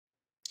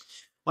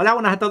Hola,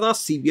 buenas a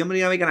todos y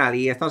bienvenidos a mi canal.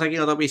 Y estamos aquí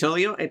en otro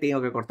episodio. He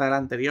tenido que cortar el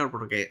anterior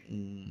porque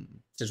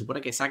se supone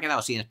que se ha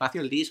quedado sin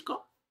espacio el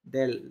disco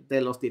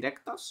de los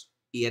directos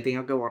y he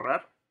tenido que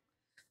borrar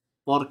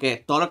porque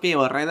todo lo que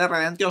llevo de Red Dead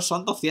Redemption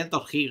son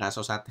 200 gigas.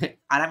 O sea,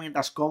 ahora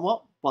mientras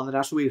como pondré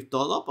a subir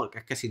todo porque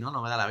es que si no,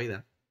 no me da la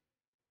vida.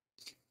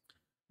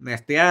 Me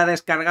estoy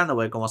descargando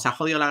porque como se ha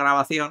jodido la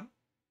grabación,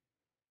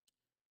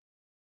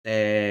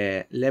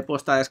 le he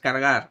puesto a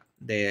descargar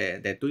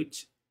de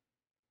Twitch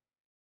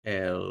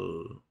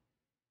el,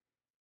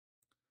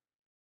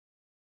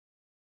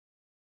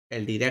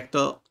 el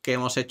directo que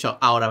hemos hecho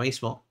ahora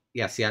mismo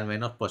y así al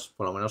menos, pues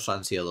por lo menos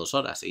han sido 2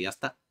 horas y ya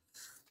está.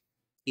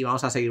 Y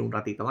vamos a seguir un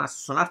ratito más.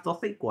 Son las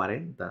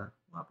 12:40.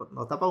 Bueno, pues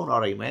nos tapa 1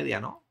 hora y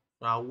media, ¿no?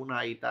 A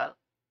una y tal.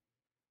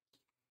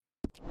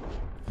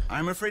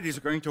 I'm afraid he's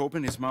going to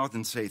open his mouth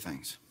and say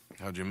things.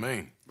 How'd you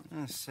mean?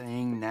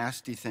 Saying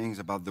nasty things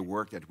about the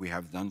work that we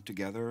have done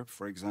together,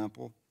 for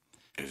example.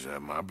 Is that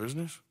my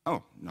business?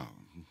 Oh, no.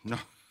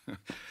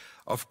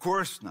 Of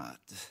course not.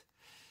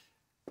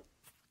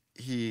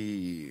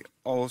 He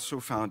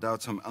also found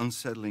out some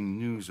unsettling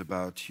news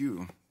about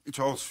you. It's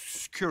all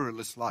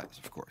scurrilous lies,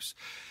 of course.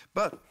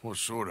 But... What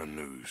sort of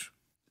news?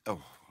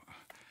 Oh,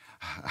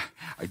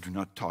 I do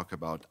not talk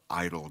about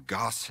idle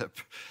gossip.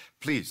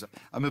 Please,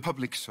 I'm a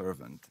public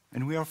servant,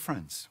 and we are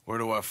friends. Where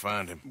do I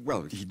find him?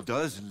 Well, he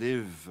does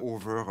live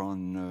over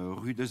on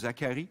Rue de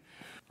Zachary.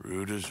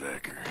 Rue de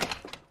Zachary.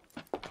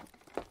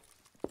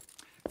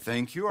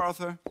 Thank you,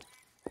 Arthur.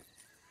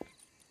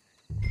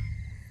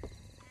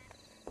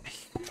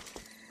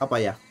 Va para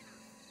allá.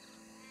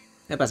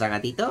 ¿Qué pasa,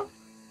 gatito?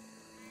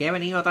 ¿Quiere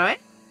venir otra vez?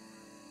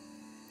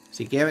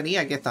 Si quiere venir,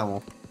 aquí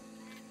estamos.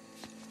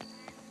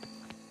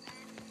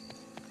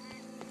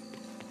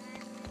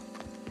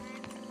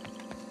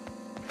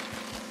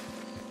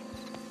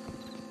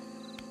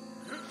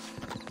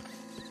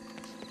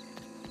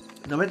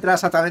 No me entera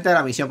exactamente de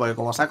la misión, porque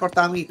como se ha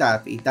cortado a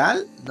mitad y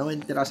tal, no me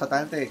entera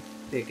exactamente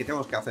de qué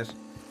tenemos que hacer.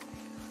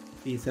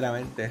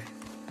 Sinceramente.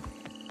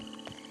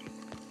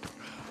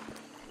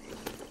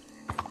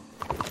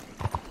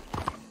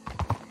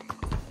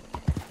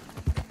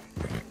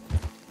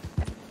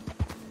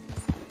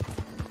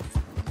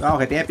 Vamos,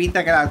 que tiene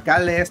pinta que el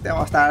alcalde este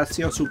va a estar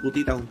siendo su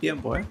putita un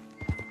tiempo, ¿eh?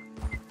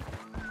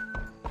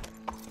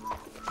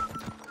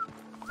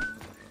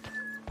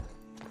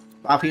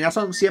 Al final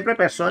son siempre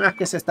personas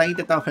que se están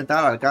intentando enfrentar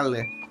al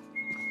alcalde.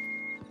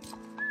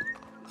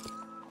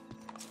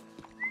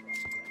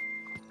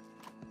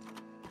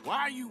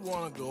 Why you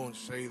wanna go and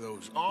say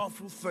those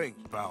awful things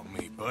about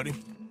me, buddy?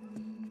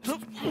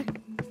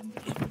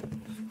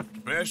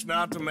 Best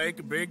not to make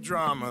a big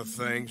drama of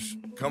things.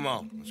 Come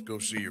on, let's go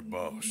see your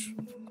boss.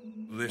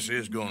 This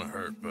is gonna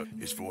hurt, but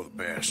it's for the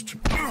best.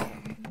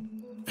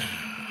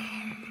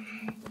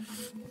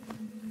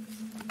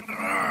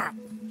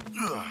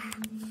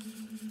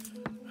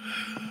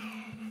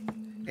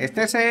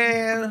 Este es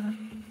el...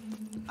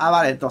 Ah,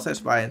 vale,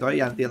 entonces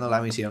ya entiendo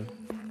la misión.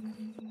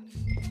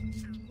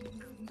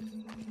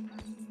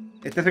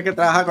 Este es el que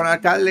trabaja con el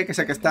alcalde, que es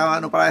el que estaba,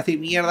 no para decir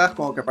mierdas,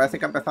 como que parece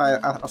que ha empezado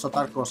a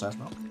soltar cosas,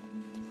 ¿no?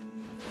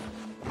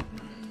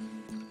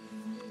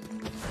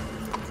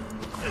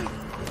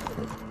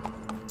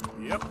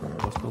 He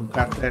puesto un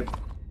cárcel.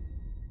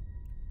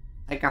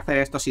 Hay que hacer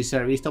esto sin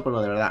ser visto,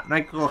 pero de verdad. No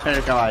hay que coger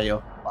el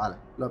caballo. Vale,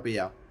 lo he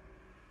pillado.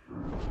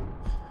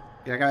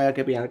 Creo que había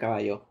que pillar el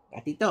caballo.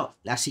 Gatito,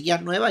 la silla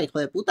es nueva, hijo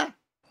de puta.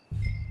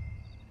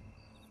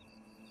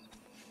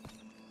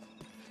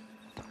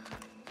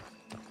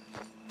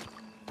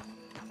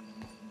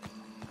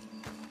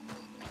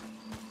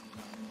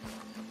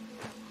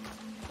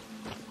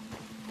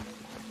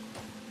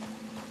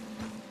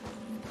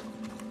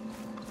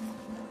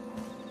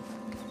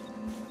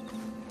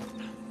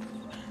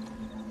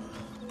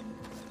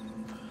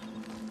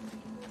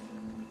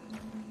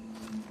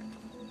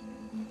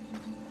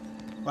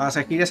 Para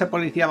seguir ese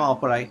policía vamos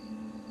por ahí.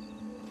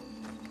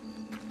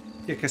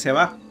 Si es que se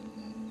va.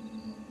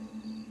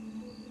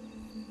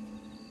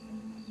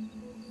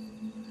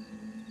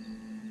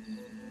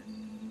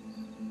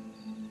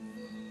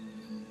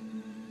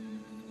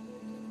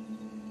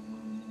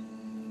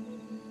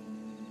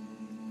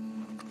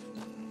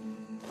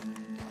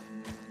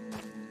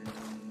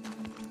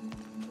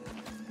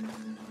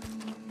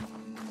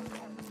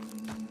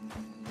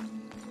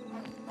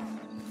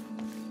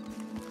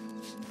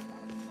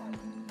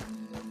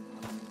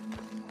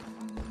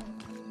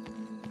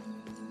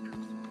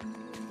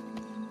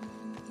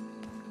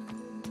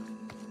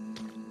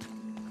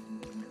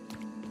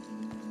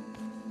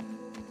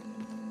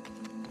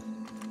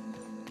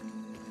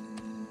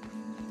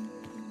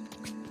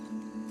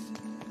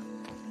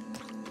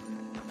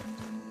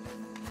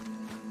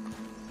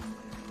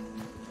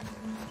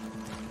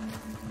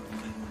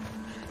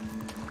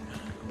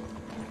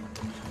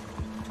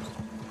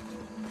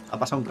 Ha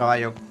pasado un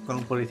caballo con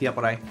un policía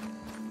por ahí.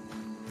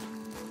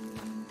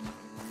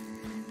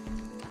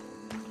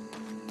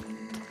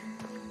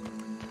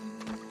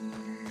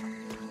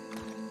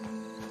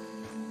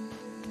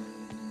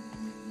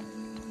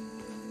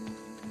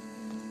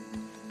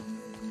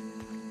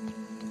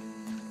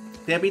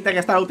 Tiene pinta que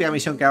esta es la última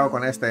misión que hago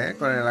con este,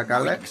 con el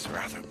alcalde.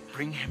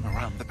 Bring him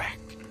around the back.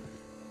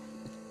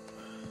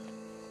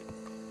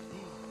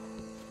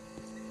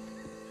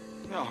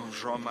 Oh,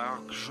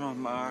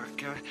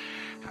 Jean-Marc,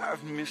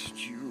 I've missed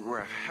you.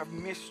 I've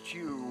missed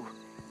you.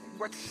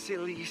 What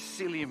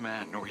silly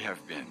man we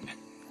have been.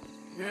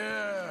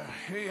 Yeah,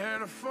 he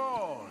had a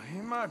fall. He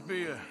might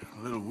be a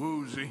little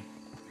woozy.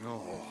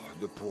 Oh,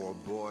 the poor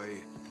boy.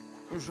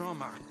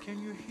 Jean-Marc,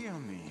 can you hear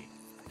me?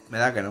 Me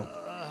da que no.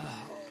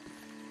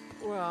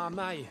 Where am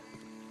I?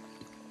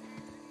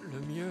 Le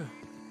mieux.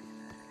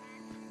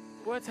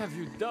 What have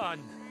you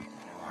done?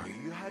 Oh,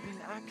 you had an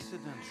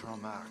accident,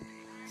 Jean-Marc.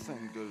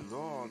 Thank the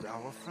Lord,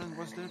 our friend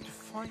was there to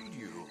find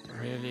you.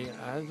 Really,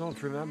 I don't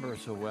remember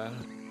so well.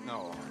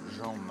 No,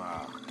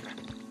 Jean-Marc.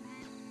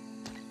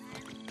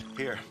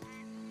 Here.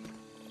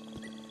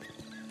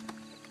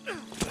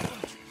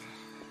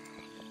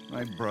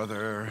 My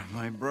brother,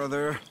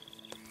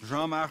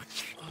 Jean-Marc.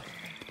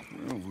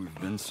 Oh,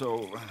 we've been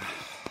so...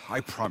 I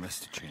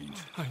promise to change.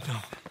 I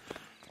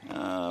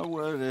know.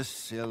 What a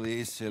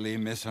silly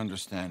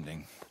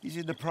misunderstanding. You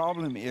see, the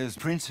problem is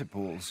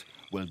principles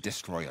will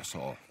destroy us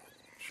all.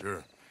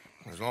 Sure.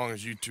 As long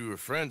as you two are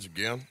friends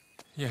again.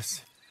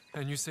 Yes,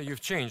 and you say you've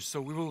changed, so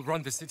we will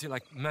run the city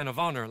like men of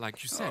honor,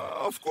 like you said.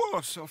 Of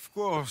course.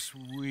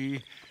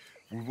 We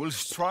will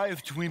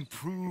strive to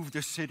improve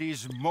the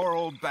city's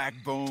moral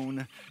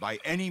backbone by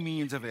any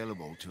means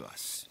available to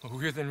us.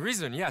 Within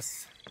reason,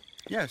 yes.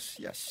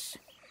 Yes.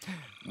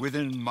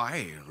 Within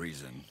my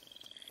reason.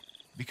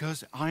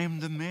 Because I'm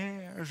the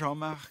mayor,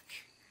 Jean-Marc.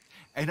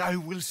 And I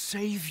will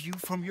save you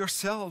from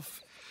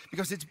yourself.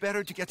 Because it's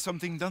better to get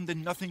something done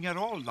than nothing at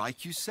all,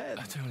 like you said.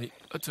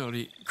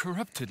 Utterly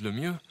corrupted,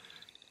 Lemieux.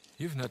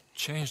 You've not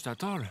changed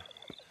at all.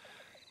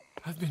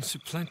 I've been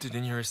supplanted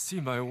in your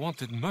esteem by a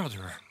wanted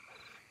murderer.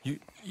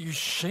 You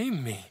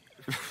shame me.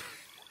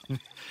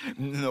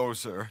 No,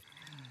 sir.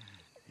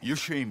 You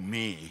shame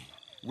me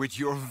with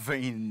your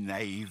vain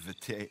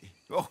naivete.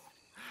 Oh,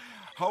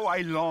 how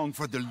I long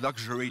for the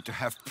luxury to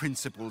have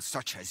principles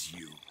such as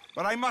you.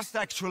 But I must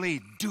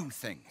actually do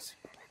things.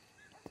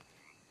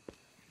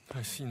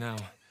 I see now.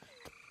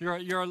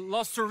 You're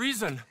lost to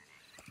reason.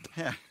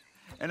 Yeah,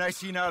 and I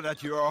see now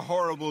that you're a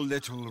horrible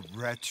little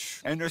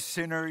wretch and a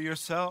sinner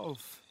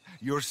yourself.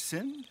 Your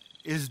sin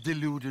is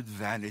deluded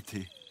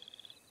vanity.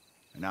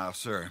 Now,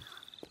 sir,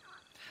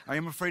 I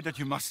am afraid that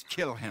you must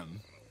kill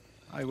him.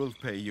 I will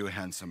pay you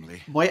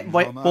handsomely.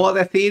 Puedo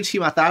decir si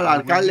matar al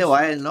alcalde o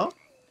a él, ¿no?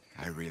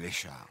 I really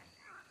shall.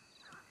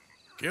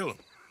 Kill him.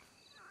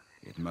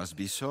 It must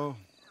be so.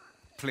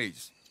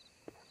 Please.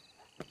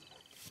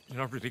 You're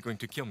not really going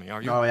to kill me,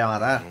 are you? No lo voy a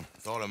matar.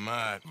 Thought I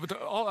might. But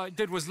all I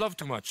did was love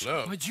too much.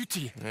 Love? My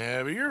duty.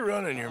 Yeah, but you're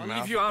running your I'll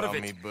mouth leave you out about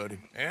of me, it. buddy.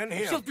 And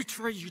him. He'll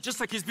betray you just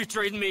like he's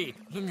betrayed me.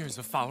 Lemieux is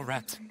a foul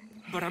rat,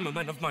 but I'm a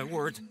man of my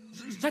word.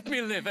 Let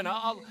me live, and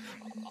I'll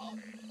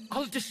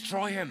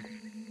destroy him,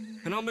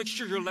 and I'll make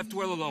sure you're left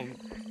well alone.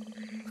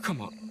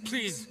 Come on,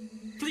 please,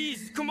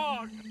 come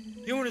on.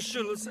 You wouldn't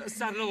shoot a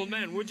sad little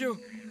man, would you?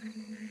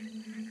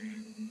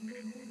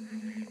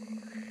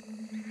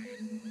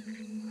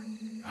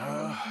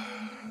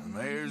 The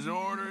mayor's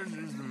orders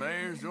is the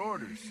mayor's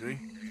orders, see?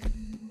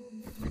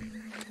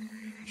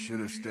 You should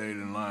have stayed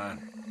in line.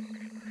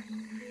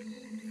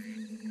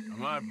 I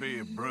might be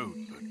a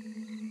brute,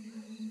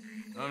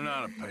 but I'm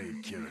not a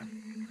paid killer.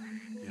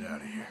 Get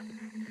out of here.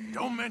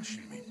 Don't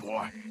mention me,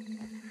 boy.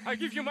 I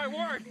give you my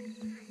word.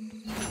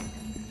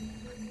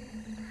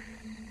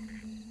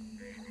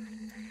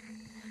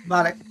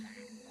 Vale.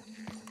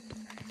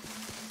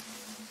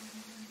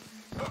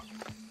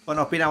 Pues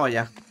nos piramos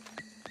ya.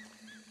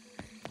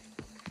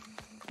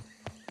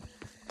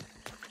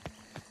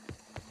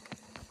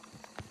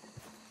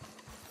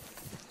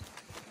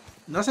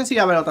 No sé si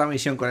va a haber otra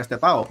misión con este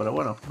pavo, pero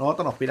bueno,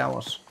 nosotros nos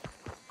piramos.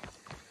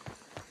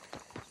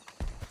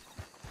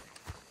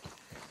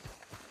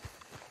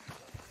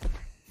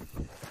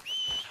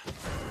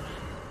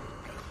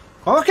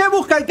 ¿Cómo es que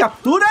busca y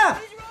captura?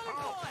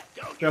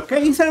 ¿Pero qué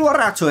dice el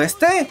borracho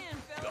este?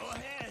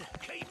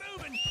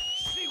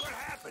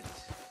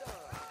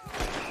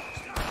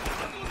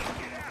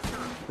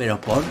 ¿Pero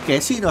por qué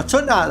si no he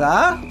hecho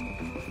nada?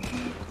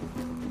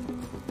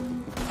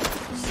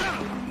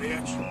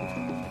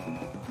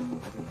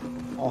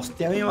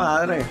 Hostia, mi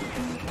madre.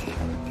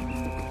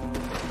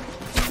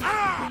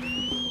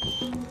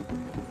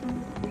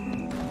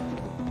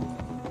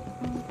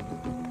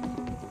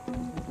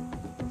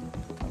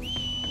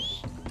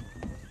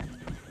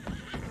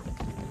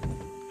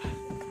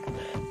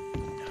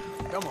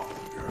 Come on,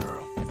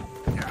 girl.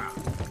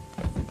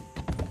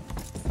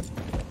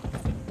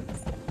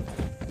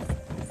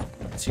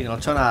 Si no he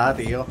hecho nada,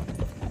 tío.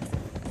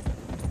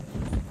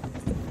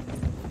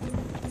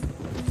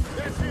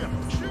 That's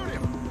him. Shoot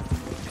him.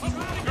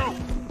 Go.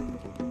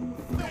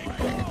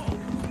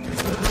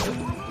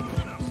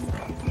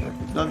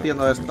 No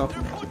entiendo esto.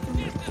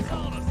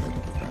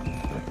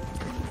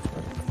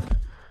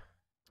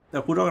 Te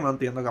juro que no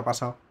entiendo qué ha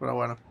pasado. Pero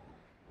bueno.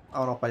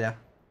 Vámonos para allá.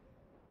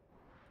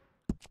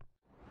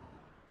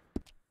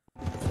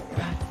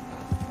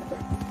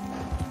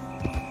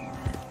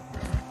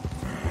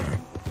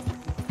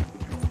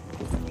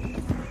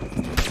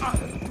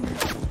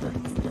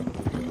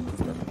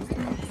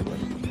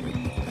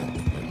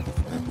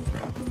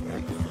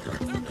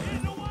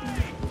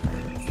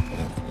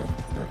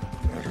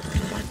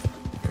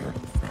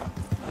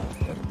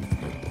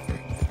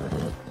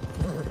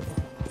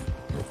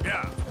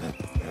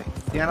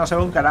 encima no se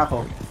ve un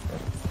carajo.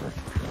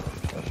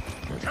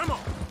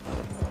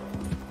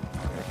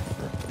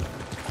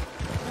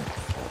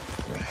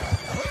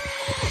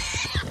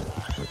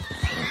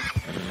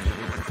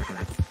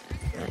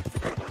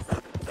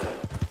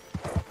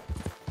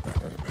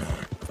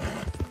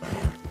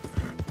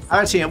 A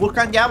ver, si me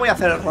buscan ya voy a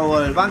hacer el robo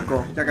del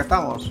banco, ya que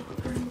estamos.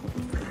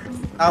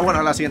 Ah, bueno,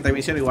 es la siguiente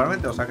misión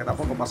igualmente, o sea que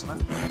tampoco pasa nada.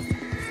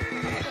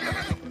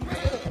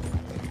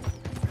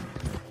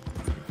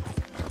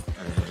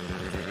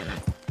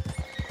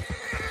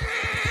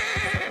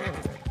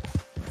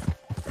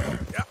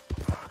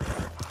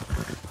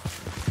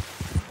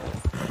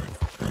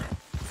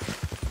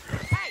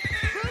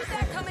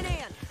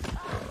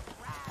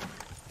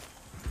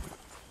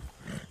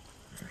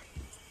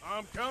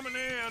 I'm coming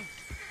in.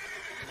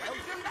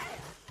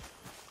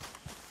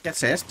 ¿Qué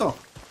es esto?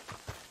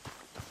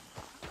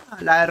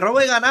 La de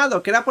robo y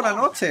ganado, que era por la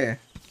noche.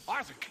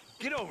 Arthur,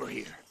 get over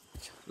here.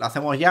 La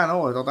hacemos ya, ¿no?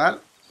 Porque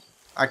total.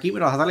 Aquí me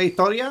nos hace la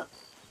historia.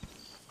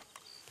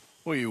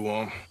 What do you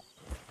want?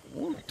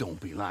 Oh, don't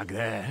be like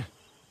that.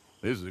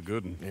 This is a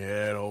good one.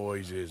 Yeah, it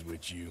always is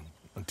with you.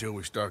 Until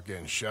we start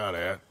getting shot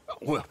at.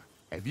 Well,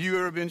 have you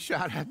ever been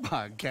shot at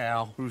by a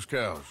cow? Whose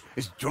cows?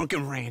 This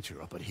drunken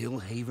rancher up at Hill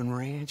Haven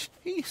Ranch.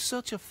 He's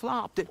such a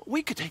flop that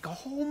we could take a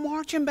whole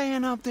marching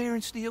band up there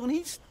and steal, and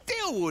he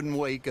still wouldn't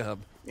wake up.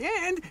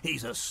 And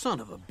he's a son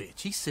of a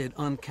bitch. He said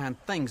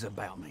unkind things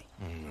about me.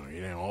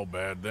 It ain't all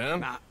bad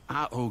then.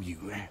 I owe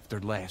you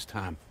after last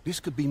time. This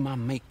could be my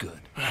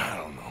make-good. I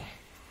don't know.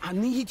 I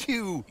need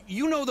you.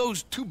 You know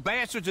those two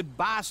bastards that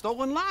buy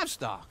stolen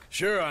livestock.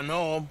 Sure, I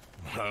know them.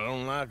 I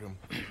don't like them.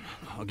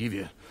 I'll give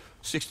you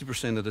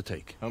 60% of the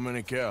take. How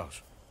many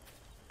cows?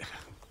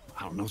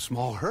 I don't know,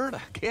 small herd,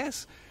 I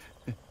guess.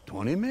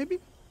 20 maybe?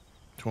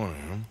 20,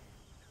 huh?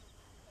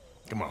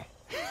 Come on.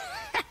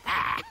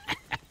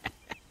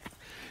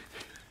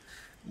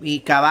 Mi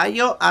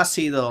caballo ha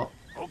sido...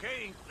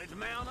 Okay, let's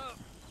mount up.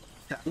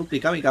 Se ha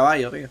duplicado mi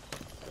caballo, tío.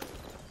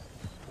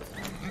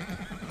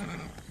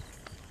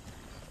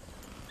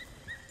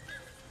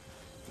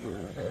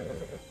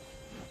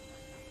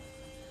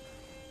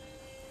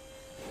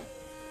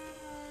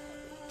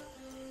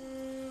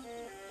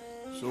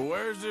 So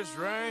where's this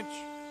ranch?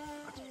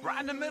 It's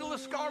right in the middle of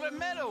Scarlet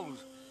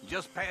Meadows,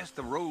 just past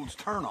the road's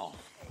turnoff.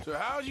 So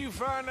how'd you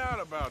find out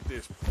about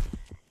this?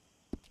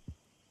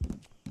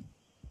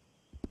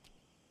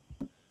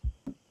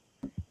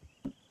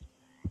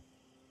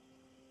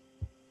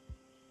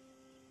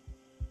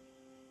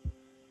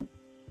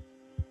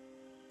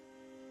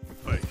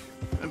 Place.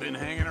 I've been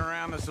hanging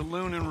around the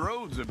saloon and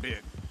roads a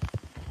bit.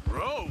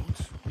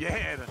 Roads?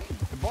 Yeah, the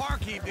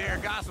barkeep there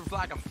gossips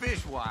like a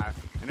fishwife,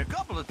 and a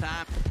couple of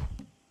times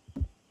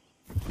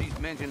he's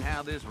mentioned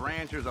how this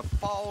rancher's a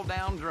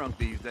fall-down drunk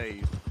these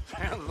days.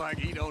 Sounds like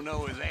he don't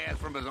know his ass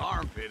from his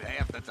armpit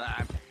half the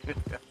time.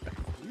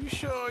 You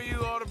sure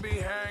you ought to be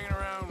hanging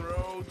around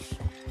roads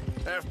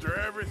after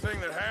everything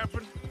that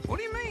happened? What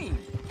do you mean?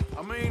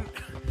 I mean,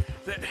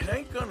 that it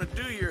ain't gonna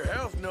do your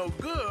health no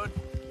good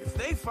if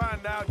they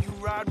find out you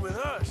ride with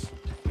us.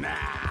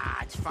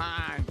 Nah, it's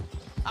fine.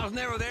 I was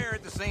never there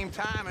at the same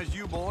time as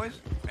you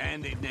boys,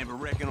 and they'd never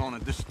reckon on a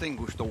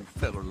distinguished old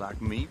feller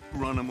like me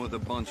running with a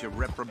bunch of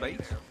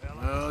reprobates.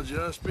 Well,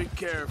 just be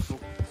careful.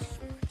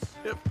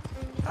 Yep.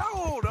 How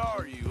old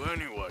are you,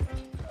 anyway?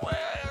 Well,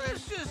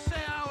 let's just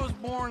say I was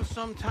born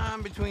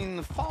sometime between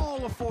the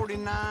fall of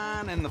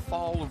 '49 and the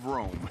fall of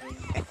Rome.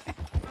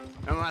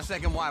 And my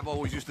second wife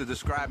always used to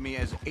describe me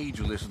as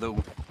ageless,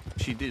 though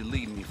she did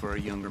leave me for a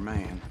younger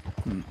man.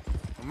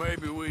 Well,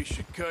 maybe we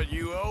should cut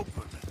you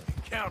open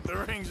and count the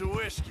rings of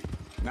whiskey.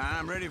 Now,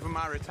 I'm ready for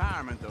my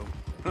retirement, though.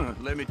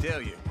 Let me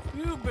tell you.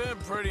 You've been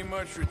pretty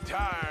much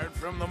retired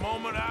from the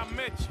moment I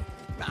met you.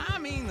 I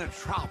mean the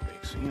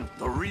tropics, you know,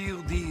 the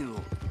real deal.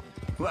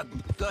 What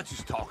Dutch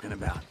is talking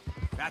about.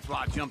 That's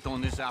why I jumped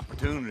on this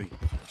opportunity.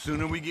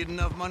 Sooner we get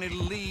enough money to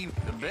leave,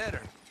 the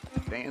better.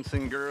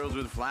 Dancing girls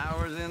with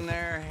flowers in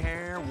their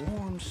hair,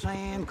 warm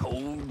sand,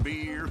 cold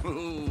beer.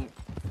 Ooh,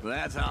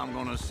 that's how I'm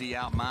gonna see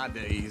out my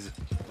days.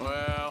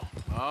 Well,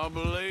 I'll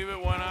believe it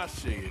when I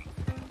see it.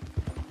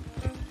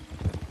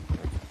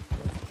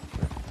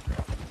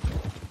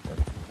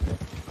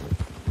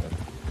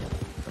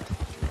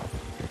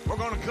 We're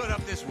gonna cut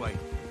up this way.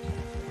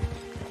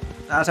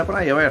 Ah, se pone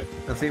a llover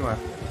encima.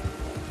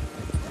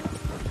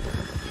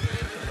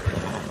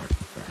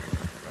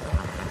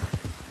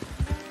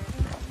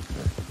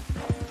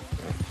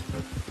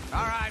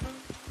 All right,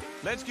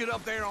 let's get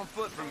up there on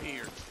foot from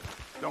here.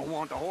 Don't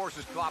want the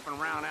horses flopping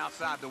around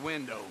outside the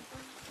window.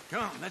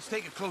 Come, let's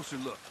take a closer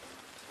look.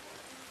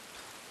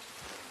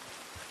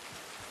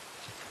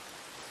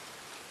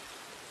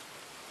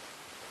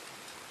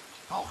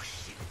 Oh,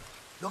 shit.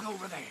 Look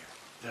over there.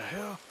 The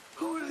hell?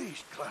 Who are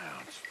these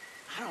clowns?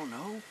 I don't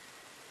know.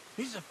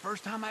 This is the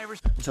first time I ever...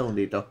 Un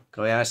segundito,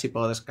 que voy a ver si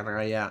puedo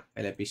descargar ya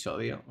el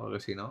episodio, o que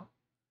si no.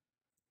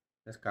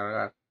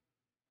 Descargar.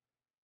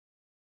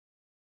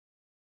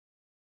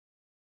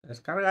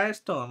 ¿Descarga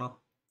esto o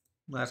no?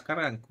 Me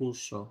descarga en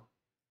curso.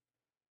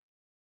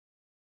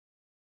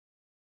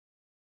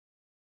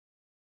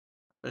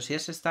 Pero si ya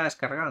se está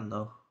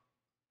descargando.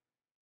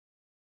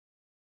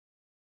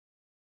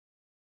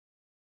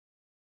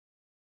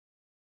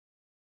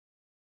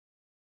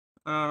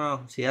 No, no,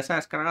 no. Si ya se ha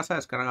descargado, se ha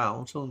descargado.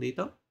 Un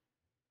segundito.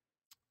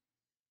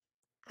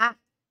 Ah,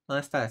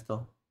 ¿dónde está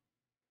esto?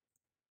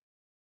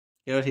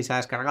 Quiero ver si se ha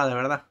descargado de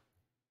verdad.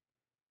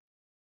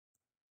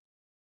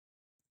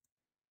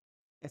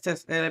 Este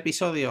es el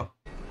episodio.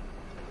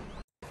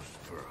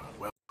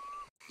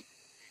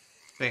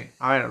 Sí,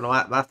 a ver,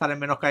 va a estar en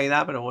menos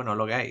calidad, pero bueno,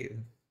 lo que hay.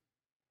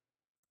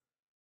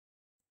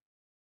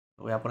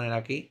 Lo voy a poner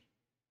aquí.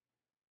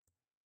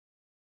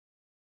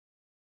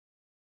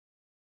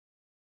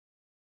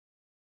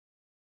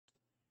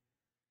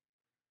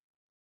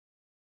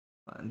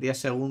 En 10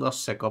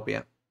 segundos se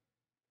copia.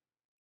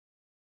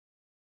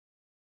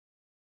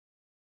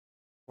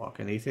 Bueno,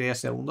 que dice 10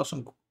 segundos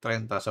son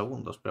 30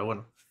 segundos, pero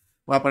bueno.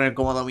 Voy a poner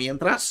cómodo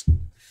mientras.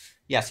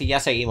 Y así ya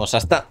seguimos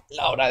hasta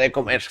la hora de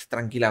comer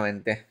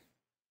tranquilamente.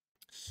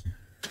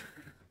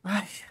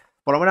 Ay,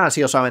 por lo menos han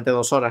sido solamente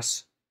 2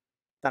 horas.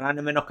 Estarán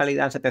en menos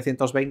calidad en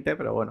 720,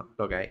 pero bueno,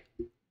 lo que hay.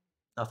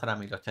 No estará en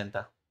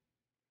 1080.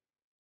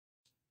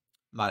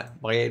 Vale,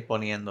 voy a ir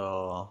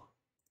poniendo...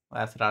 Voy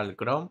a cerrar el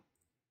Chrome.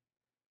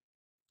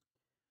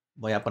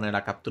 Voy a poner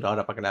la captura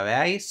ahora para que la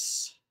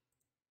veáis.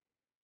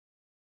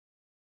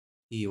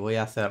 Y voy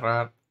a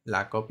cerrar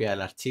la copia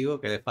del archivo,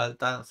 que le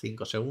faltan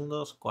 5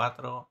 segundos.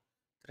 4,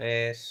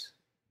 3,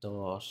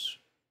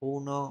 2,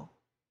 1,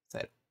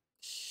 0.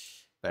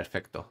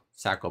 Perfecto.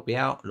 Se ha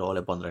copiado. Luego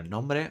le pondré el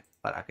nombre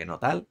para que no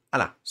tal.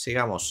 ¡Hala!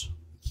 Sigamos.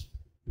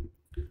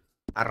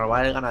 A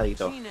robar el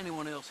ganadito.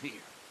 O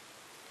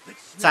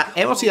sea,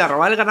 hemos ido a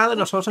robar el ganado y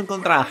nos hemos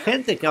encontrado a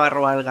gente que va a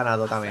robar el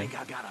ganado también.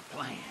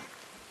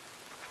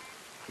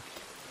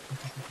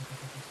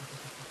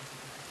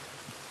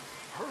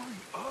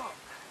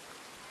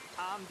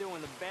 I'm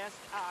doing the best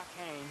I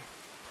can,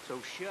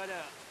 so shut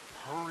up.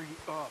 Hurry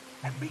up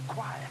and be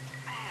quiet.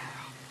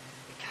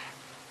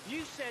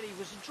 You said he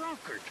was a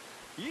drunkard.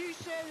 You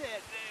said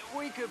that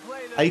we could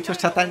play the... Ha dicho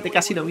exactamente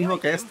casi lo mismo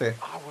que este.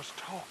 I was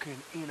talking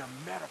in a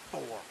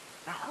metaphor.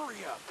 Now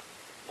hurry up.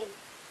 Oh,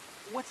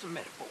 what's a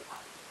metaphor?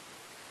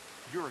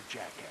 You're a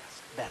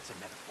jackass. That's a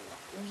metaphor.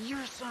 Well,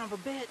 you're a son of a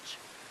bitch.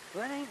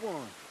 That ain't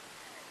one.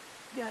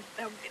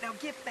 Now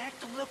get back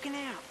to looking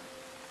out.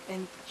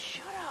 And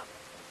shut up.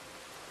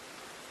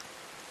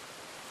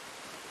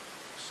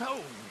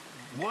 So,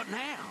 what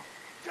now?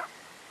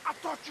 I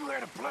thought you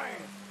had a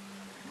plan.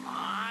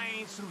 I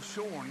ain't so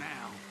sure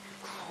now.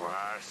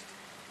 Christ.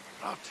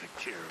 I'll take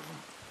care of him.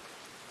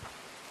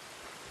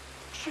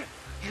 Shit,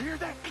 you hear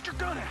that? Get your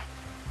gun out.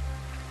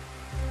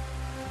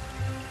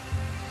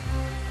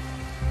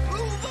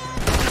 Move up!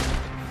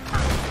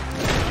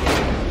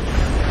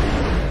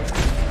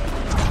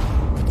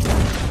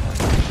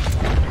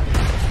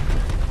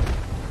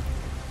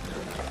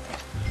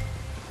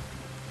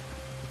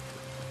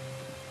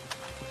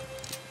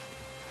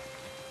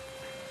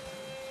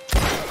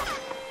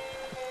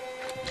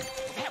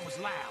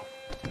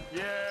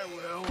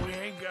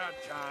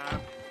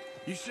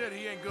 You said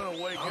he ain't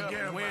gonna wake up,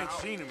 and we ain't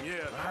seen him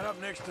yet. Right up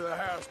next to the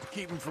house to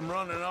keep him from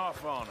running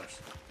off on us.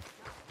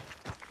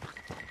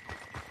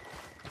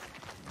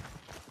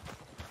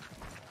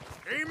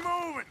 Keep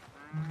moving!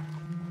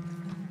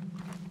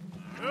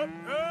 Up,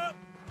 up!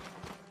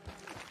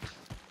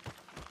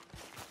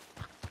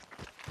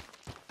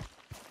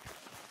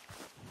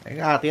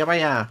 Venga, tía para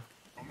allá.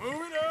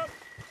 Move it up!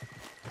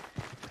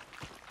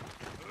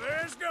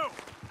 Let's go!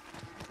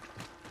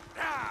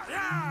 Yeah,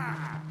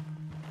 yeah!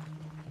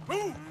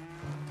 Move!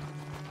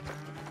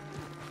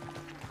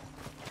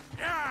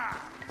 Yeah!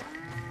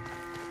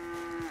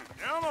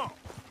 Come on!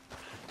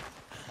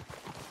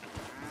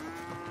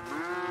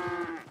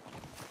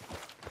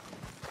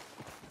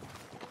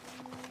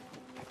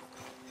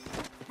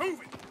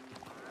 Move it!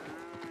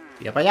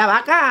 Tía para allá,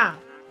 vaca.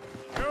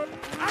 Go!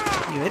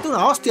 Y mete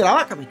una hostia la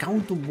vaca. Me cago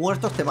en tus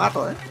muertos, te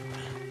mato, Go!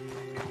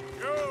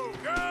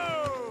 Go!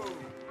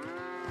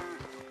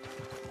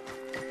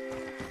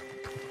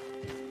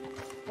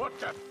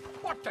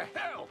 What the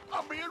hell?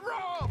 I'm being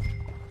robbed!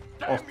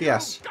 Damn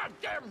Hostias. you,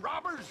 goddamn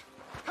robbers!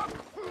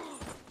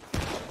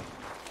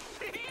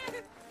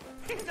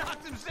 He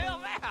knocked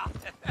himself out.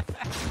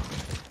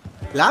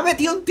 ¡La ha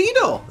metido un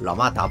tiro! Lo ha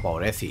matado,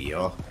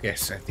 pobrecillo. ¿Qué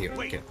es decir?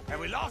 Wait, have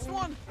we lost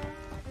one?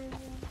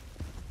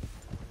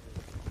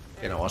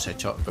 Que no hemos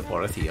hecho. Que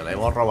pobrecillo, le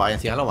hemos robado y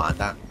encima lo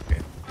mata.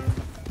 ¿Qué?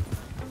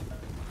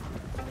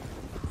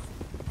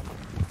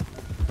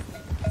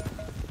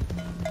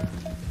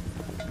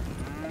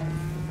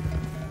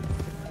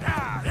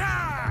 Yeah,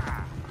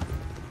 yeah!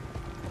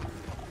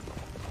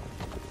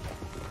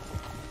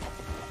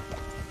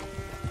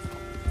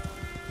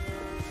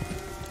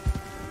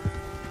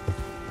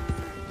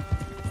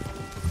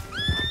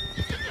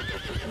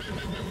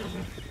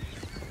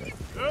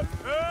 Up,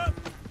 up!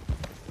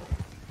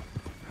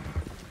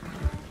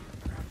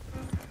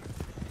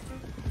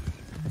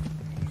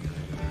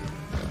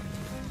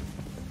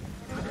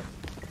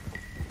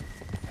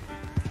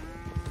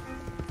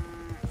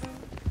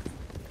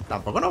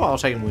 Tampoco nos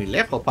vamos a ir muy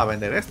lejos para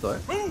vender esto, ¿eh?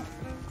 Move!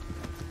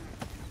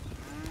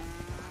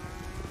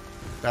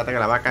 Espérate que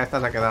la vaca esta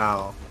se ha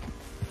quedado.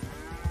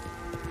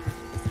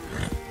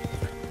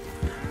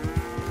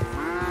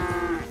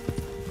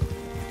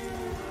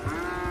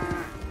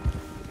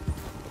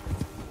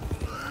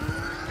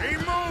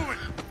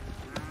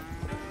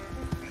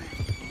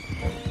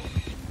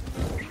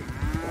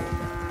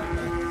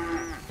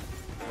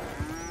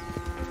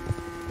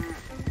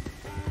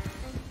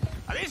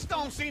 This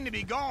don't seem to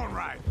be going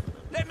right.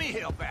 Let me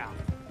help out.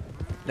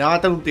 Le va a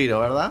meter un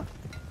tiro, ¿verdad?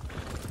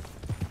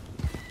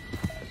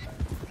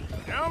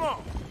 Come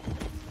on.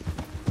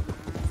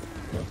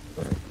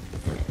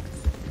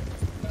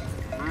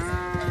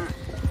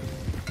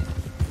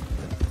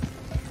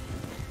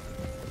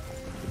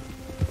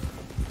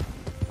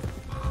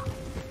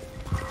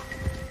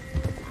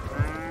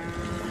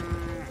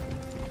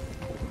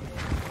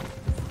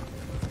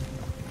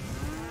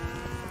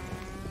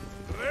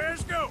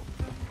 Let's go.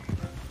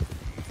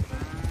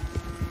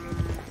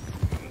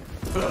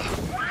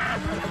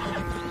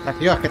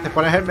 Tío, es que te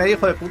pones en medio,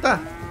 hijo de puta.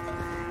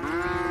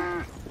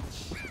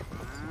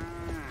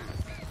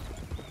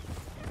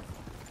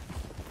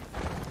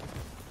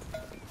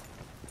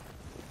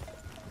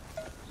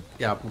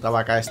 Ya, la puta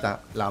vaca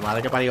esta. La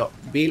madre que parió.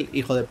 Bill,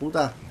 hijo de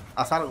puta.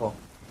 Haz algo.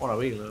 Bueno,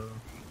 Bill.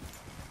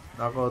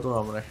 No hago tu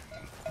nombre.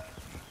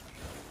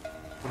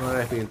 Tú no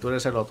eres Bill, tú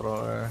eres el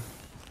otro.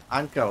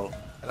 Uncle.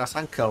 Eras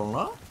Uncle,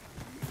 ¿no?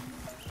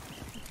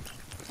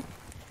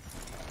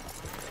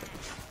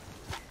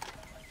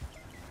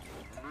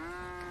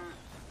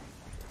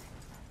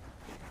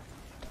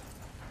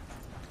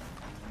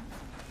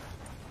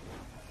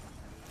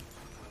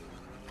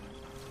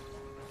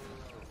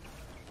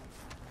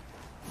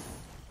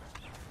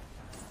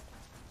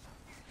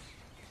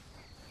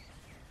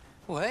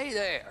 Well, hey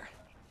there.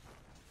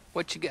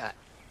 What you got?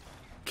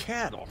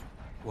 Cattle.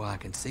 Well, I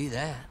can see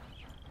that.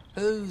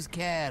 Whose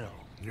cattle?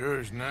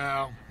 Yours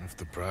now, if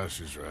the price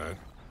is right.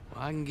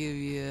 Well, I can give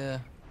you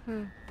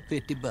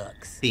 $50.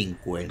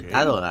 $50.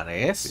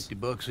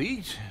 $50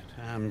 each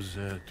times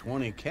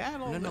 20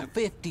 cattle. No,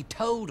 50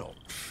 total.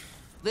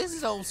 This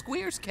is old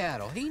Squeer's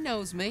cattle. He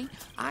knows me.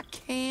 I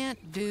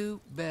can't do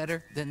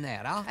better than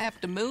that. I'll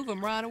have to move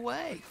him right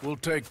away. We'll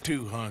take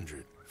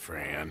 200,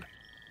 friend.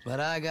 But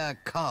I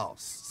got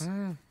costs.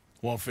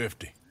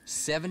 150.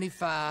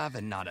 75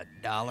 and not a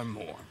dollar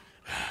more.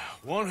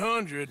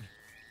 100,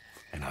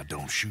 and I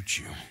don't shoot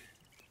you.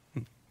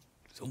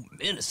 So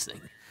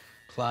menacing.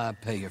 Clyde,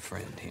 pay your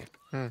friend here.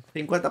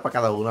 50 para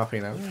cada uno al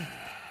final.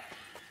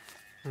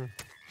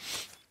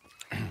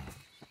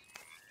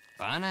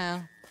 Bye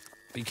now.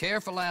 Be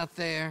careful out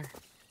there.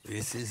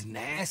 This is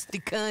nasty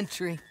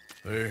country.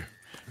 There,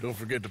 don't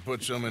forget to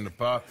put some in the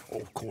pot.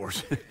 Oh, of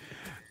course.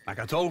 Like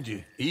I told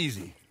you,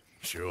 easy.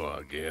 Sure,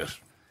 I guess.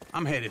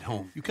 I'm headed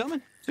home. You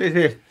coming? Sí,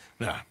 sí.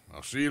 Nah,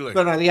 I'll see you later.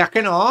 Pero no digas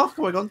que no,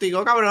 que voy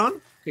contigo,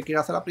 cabrón. Que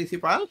quiero hacer la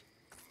principal.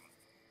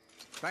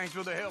 Thanks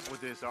for the help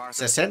with this,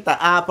 Arthur. 60.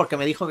 Ah, porque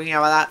me dijo que me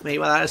iba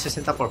a dar el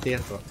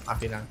 60% al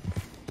final.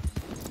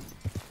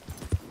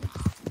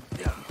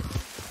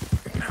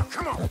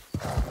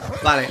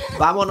 Vale,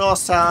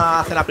 vámonos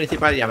a hacer la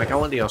principal ya. Me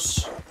cago en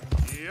Dios.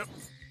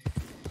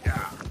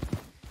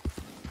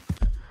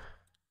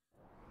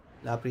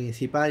 La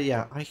principal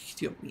ya. Ay,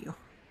 Dios mío.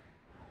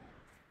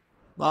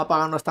 Vamos a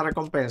pagar nuestra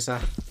recompensa.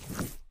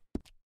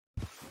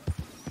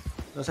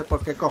 No sé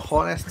por qué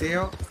cojones,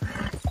 tío.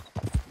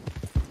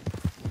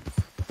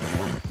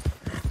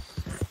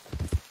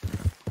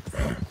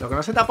 Lo que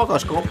no sé tampoco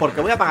es cómo, por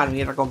qué voy a pagar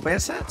mi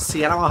recompensa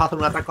si ahora vamos a hacer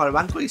un atraco al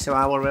banco y se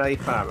va a volver a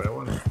disparar, pero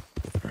bueno.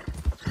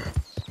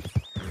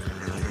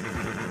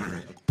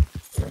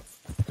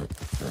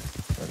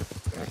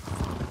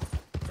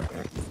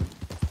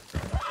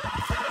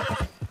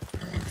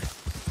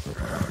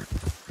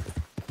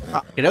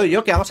 Ah, creo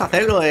yo que vamos a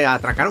hacer lo de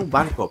atracar un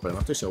banco, pero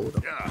no estoy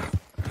seguro.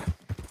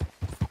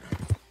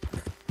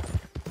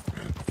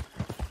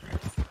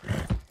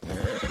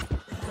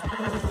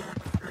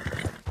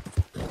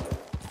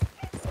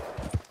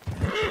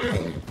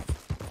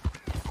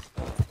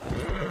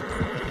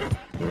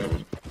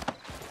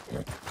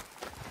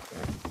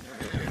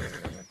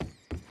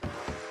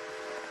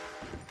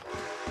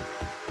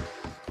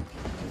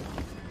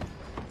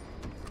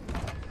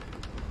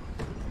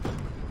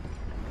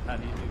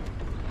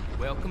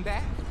 Welcome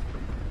back.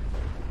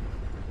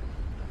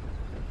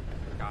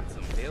 Got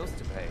some bills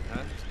to pay,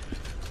 huh?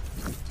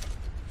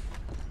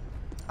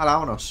 Hala,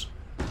 vámonos.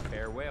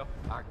 Farewell.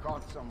 I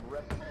caught some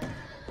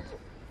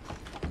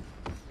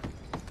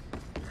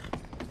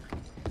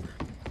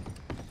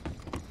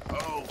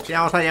Sí,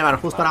 vamos a llegar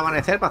justo al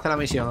amanecer para hacer la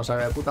misión, o sea,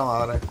 de puta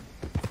madre.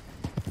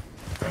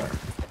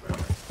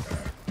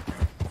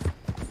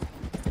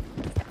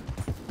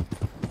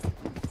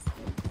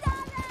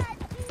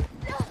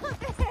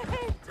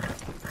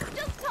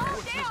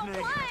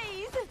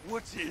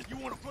 What's this? You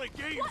want to play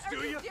games, What do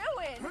are you? you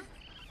doing?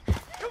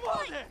 Come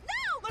on then.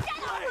 No! Get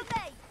off of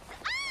me!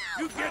 Ow!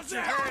 You get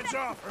your hands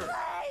off her.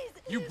 Please!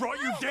 You brought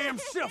your damn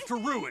self to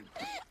ruin.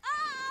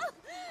 Ow!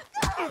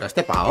 ¿Pero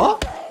este pavo?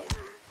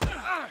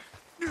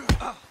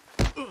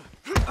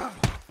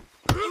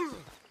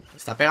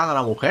 ¿Está pegando a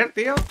la mujer,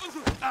 tío?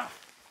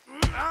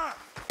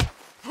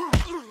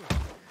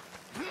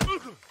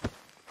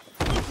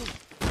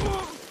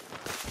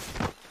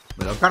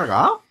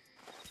 cargado?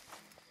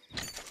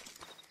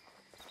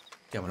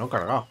 Tío, me lo he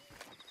cargado.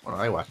 Bueno,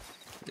 da igual.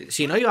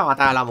 Si no, iba a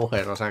matar a la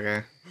mujer, o sea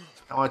que...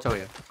 Hemos hecho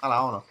bien. Hala,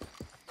 vámonos.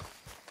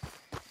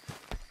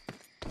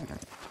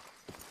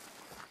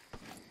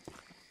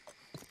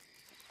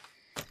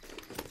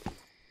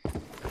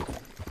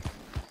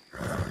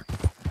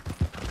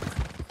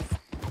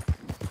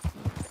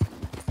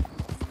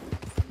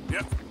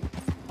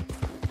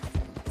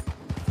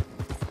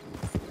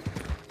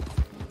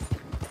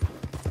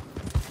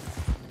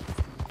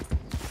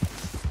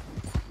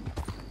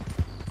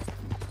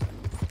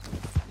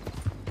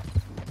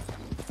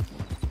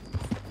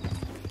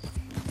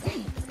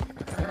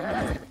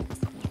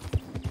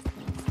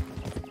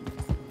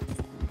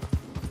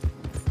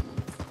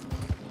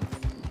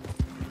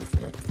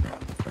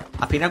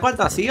 Al final,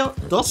 ¿cuánto ha sido?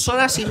 2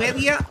 horas y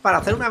media para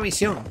hacer una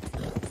misión.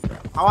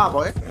 Ah,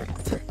 vamos,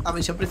 la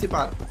misión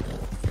principal.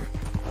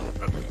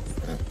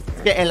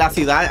 Que en la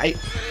ciudad hay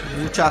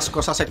muchas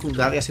cosas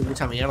secundarias y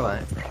mucha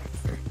mierda,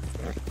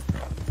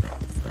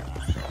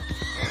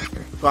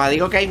 Cuando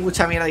digo que hay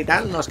mucha mierda y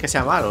tal, no es que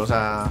sea malo, o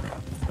sea...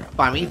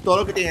 Para mí todo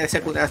lo que tiene de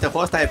secundaria este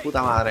juego está de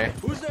puta madre.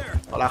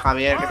 Hola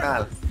Javier, ¿qué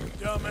tal?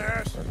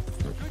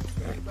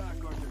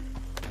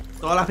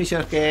 Todas las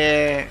misiones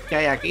que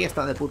hay aquí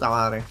están de puta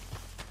madre.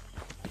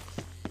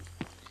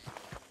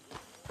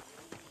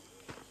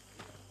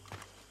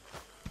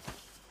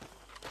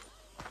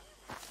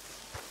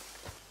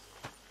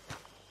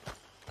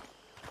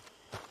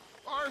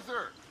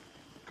 Arthur,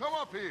 come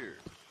up here.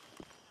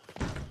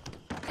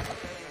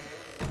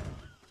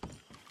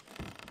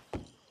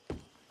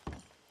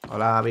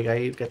 Hola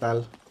Abigail, ¿qué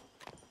tal?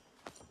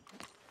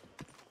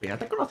 Mira,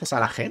 te conoces a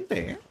la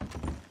gente,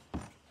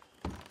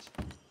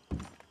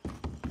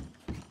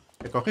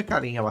 Te coges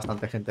cariño a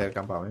bastante gente del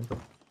campamento.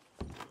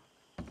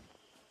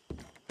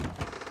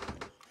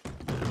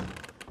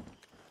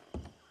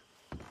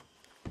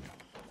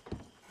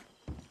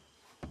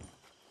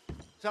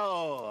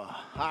 So,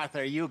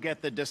 Arthur, you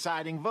get the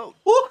deciding vote.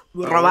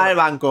 Robar el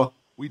banco.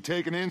 We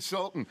take an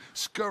insult and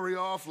scurry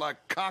off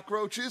like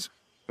cockroaches,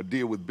 or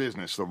deal with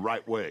business the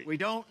right way? We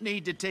don't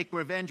need to take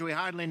revenge. We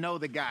hardly know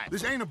the guy.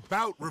 This ain't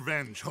about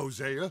revenge,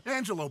 Hosea.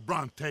 Angelo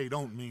Bronte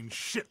don't mean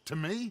shit to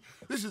me.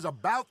 This is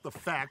about the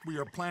fact we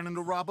are planning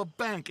to rob a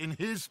bank in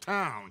his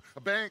town.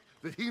 A bank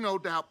that he no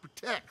doubt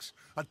protects.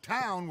 A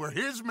town where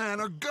his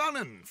men are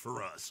gunning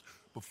for us.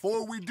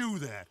 Before we do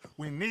that,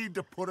 we need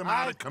to put him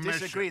out of commission. I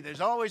disagree. There's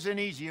always an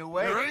easier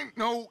way. There ain't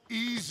no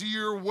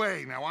easier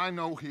way. Now, I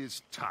know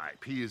his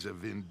type. He is a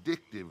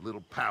vindictive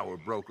little power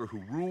broker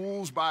who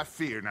rules by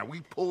fear. Now,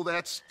 we pull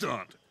that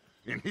stunt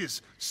in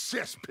his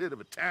cesspit of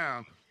a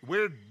town,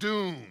 we're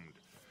doomed.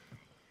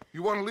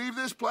 You want to leave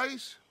this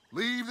place?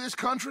 Leave this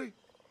country?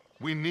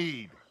 We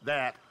need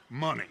that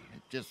money.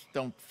 Just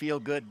don't feel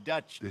good,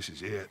 Dutch. This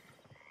is it.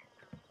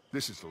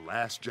 This is the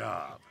last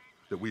job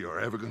that we are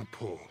ever going to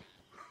pull.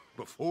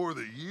 Before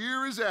the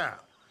year is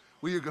out,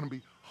 we are going to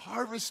be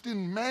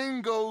harvesting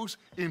mangoes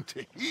in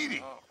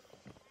Tahiti.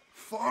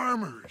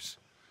 Farmers.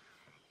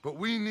 But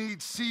we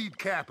need seed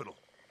capital,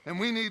 and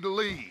we need to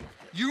leave.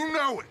 You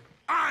know it.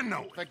 I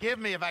know it. Forgive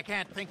me if I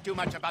can't think too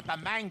much about the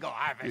mango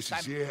harvest. This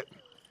is it.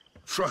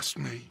 Trust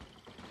me.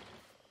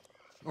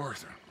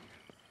 Arthur.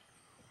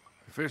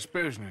 If it's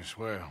business,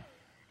 well,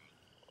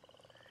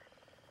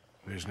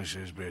 business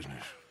is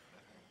business.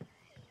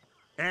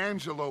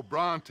 Angelo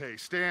Bronte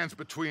stands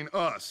between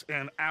us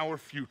and our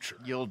future.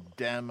 You'll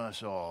damn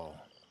us all.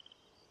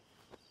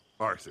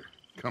 Arthur,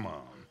 come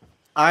on.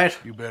 A ver,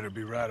 You better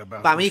be right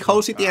about para mí this.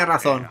 Hosey tiene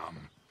razón.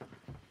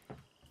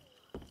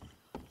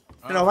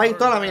 Se nos va a ir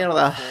toda la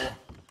mierda.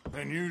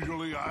 And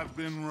usually I've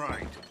been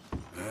right.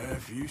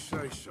 If you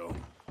say so.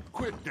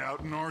 Quit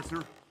doubting,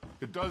 Arthur.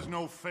 It does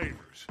no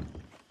favors.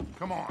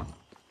 Come on.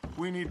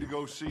 We need to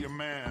go see a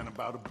man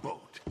about a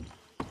boat.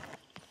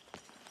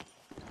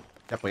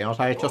 Ya podíamos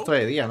haber hecho esto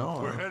de día, ¿no?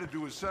 We're headed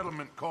to a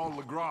settlement called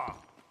LeGras.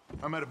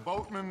 I met a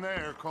boatman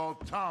there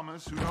called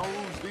Thomas who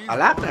knows these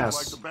Alacras. waters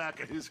like the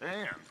back of his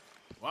hand.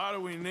 Why do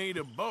we need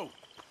a boat?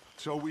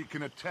 So we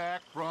can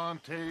attack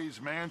Bronte's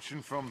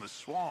mansion from the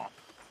swamp.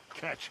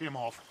 Catch him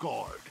off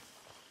guard.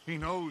 He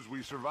knows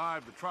we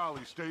survived the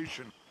trolley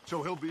station,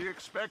 so he'll be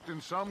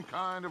expecting some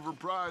kind of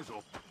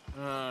reprisal.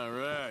 All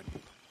right.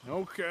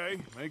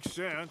 Okay, makes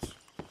sense.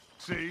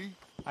 See?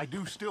 I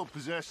do still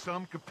possess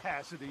some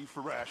capacity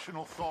for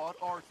rational thought,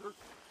 Arthur.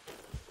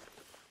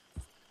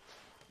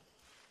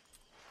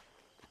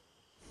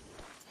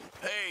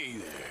 Hey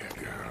there,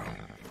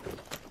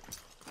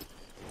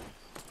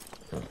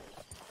 girl.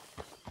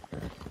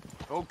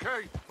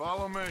 Okay,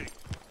 follow me.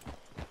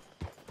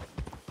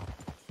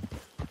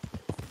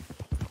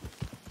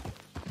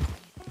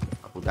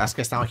 La puta es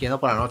que estamos yendo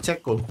por la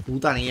noche con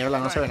puta niebla,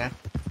 no se ve nada.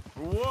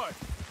 For what?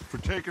 For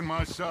taking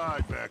my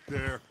side back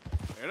there.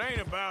 It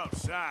ain't about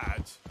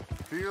sides.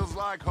 Feels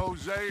like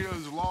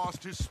Hosea's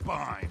lost his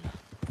spine.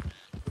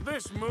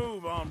 This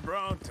move on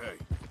Bronte,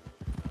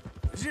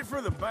 is it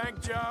for the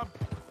bank job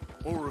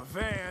or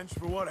revenge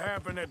for what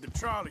happened at the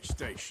trolley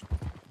station?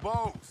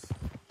 Both.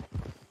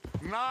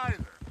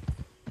 Neither.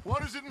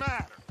 What does it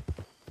matter?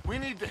 We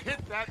need to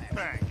hit that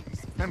bank.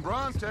 And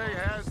Bronte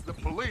has the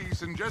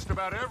police and just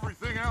about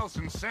everything else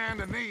in Saint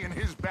Denis in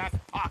his back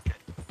pocket.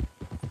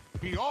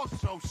 He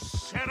also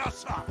set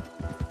us up.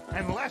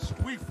 And lest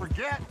we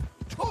forget,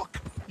 took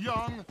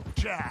young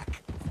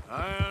Jack.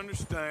 I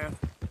understand.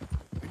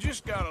 We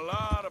just got a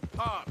lot of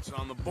pots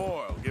on the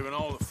boil, given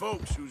all the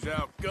folks who's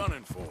out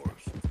gunning for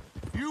us.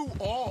 You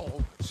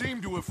all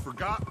seem to have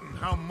forgotten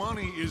how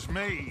money is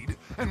made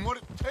and what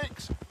it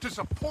takes to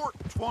support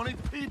 20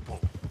 people.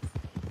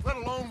 Let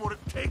alone what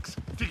it takes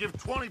to give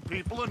 20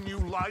 people a new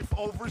life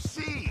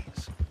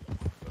overseas.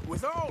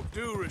 With all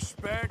due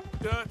respect,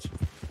 Dutch,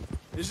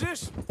 is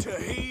this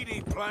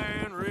Tahiti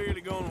plan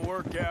really gonna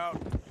work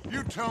out?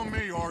 You tell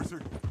me,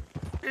 Arthur.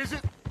 Is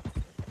it?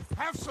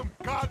 Have some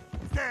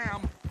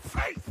goddamn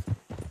faith.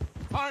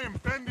 I am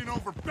bending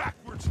over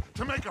backwards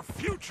to make a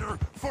future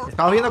for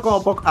Estamos viendo como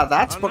us. a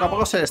Dutch poco a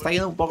poco se le está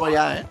yendo un poco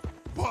ya, ¿eh?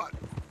 What?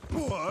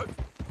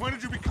 When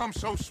did you become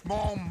so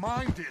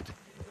small-minded?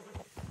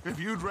 If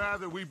you'd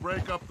rather we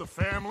break up the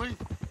family,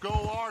 go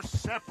our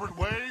separate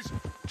ways,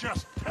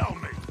 just tell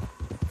me.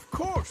 Of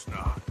course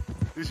not.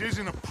 This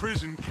isn't a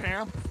prison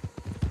camp.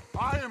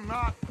 I am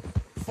not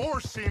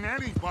forcing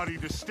anybody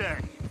to stay.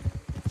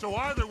 So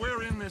either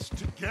we're in this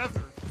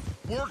together,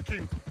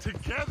 working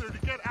together to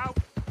get out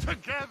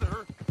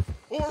together,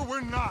 or we're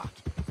not.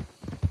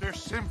 There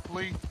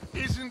simply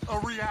isn't a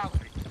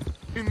reality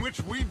in which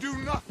we do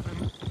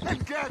nothing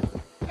and get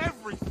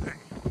everything.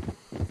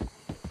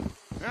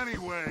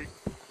 Anyway,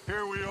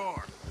 here we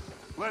are.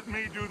 Let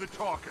me do the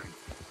talking.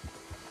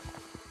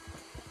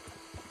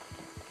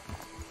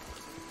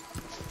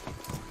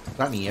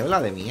 La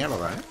niebla de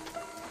mierda, ¿eh?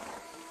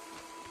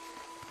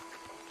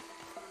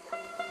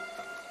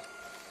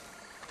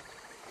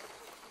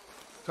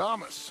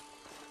 Thomas,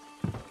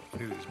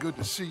 it is good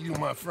to see you,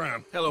 my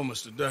friend. Hello,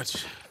 Mr.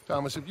 Dutch.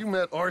 Thomas, have you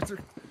met Arthur?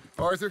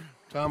 Arthur,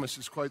 Thomas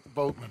is quite the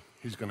boatman.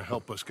 He's going to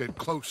help us get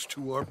close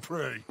to our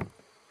prey.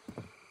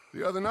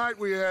 The other night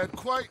we had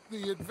quite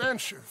the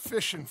adventure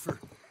fishing for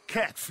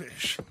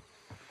catfish.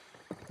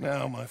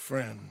 Now, my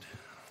friend,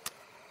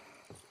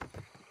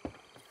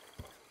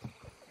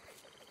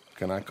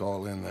 can I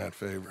call in that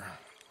favor?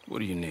 What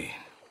do you need?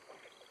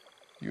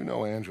 You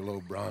know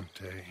Angelo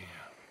Bronte.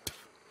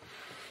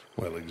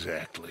 Well,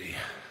 exactly.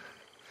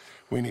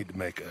 We need to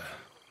make a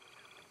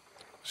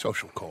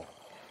social call.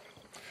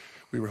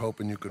 We were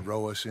hoping you could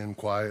row us in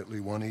quietly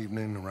one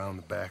evening around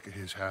the back of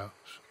his house.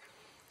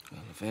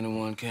 Well, if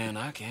anyone can,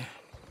 I can.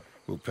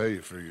 We'll pay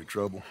you for your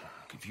trouble.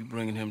 If you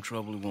bringing him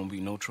trouble, it won't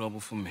be no trouble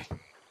for me.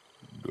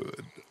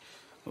 Good.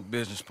 My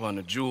business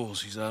partner,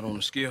 Jules, he's out on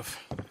the skiff.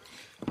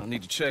 I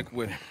need to check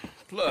with him.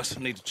 Plus,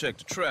 I need to check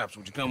the traps.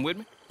 Would you come with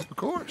me? Of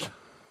course.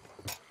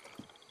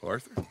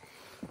 Arthur?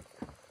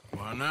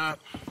 Why not?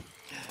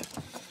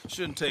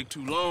 Shouldn't take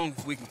too long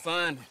if we can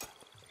find it.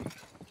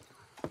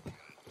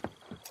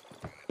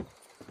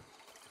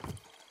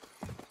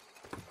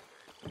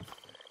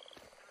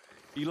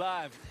 Be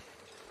lively.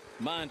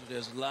 Mind you,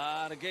 there's a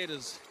lot of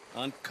gators.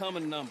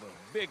 Uncommon number.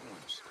 Big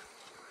ones.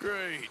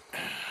 Great.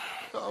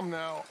 Come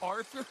now,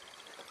 Arthur.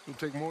 It'll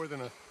take more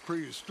than a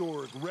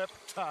prehistoric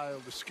reptile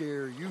to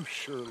scare you,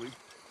 surely.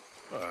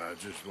 I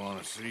just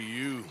want to see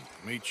you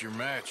meet your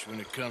match when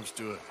it comes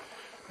to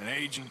an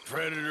aging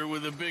predator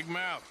with a big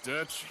mouth,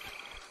 Dutch.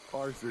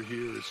 Arthur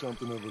here is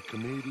something of a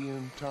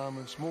comedian,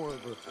 Thomas. More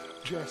of a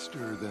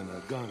jester than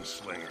a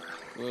gunslinger.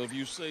 Well, if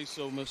you say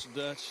so, Mr.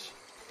 Dutch.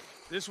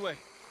 This way.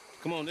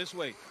 Come on, this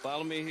way.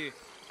 Follow me here.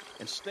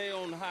 And stay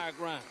on the higher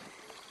ground.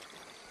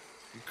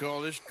 You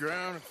call this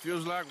ground? It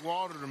feels like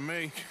water to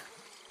me.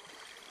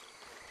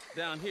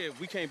 Down here,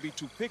 we can't be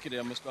too picky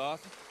there, Mr.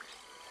 Arthur.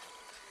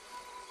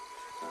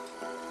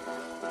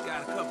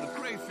 Got a couple of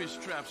crayfish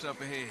traps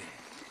up ahead.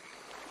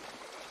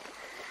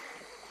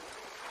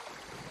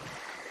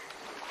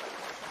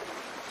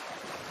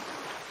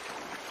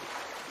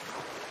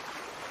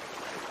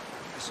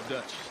 Mr.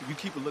 Dutch, you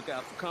keep a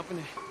lookout for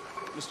company.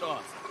 Mr.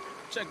 Arthur,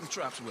 check the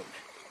traps with me.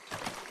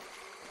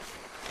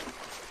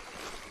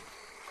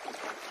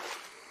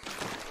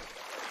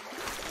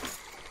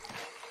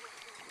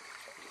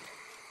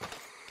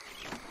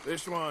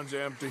 This one's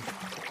empty.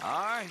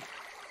 All right.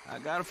 I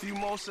got a few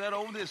more set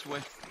over this way.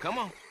 Come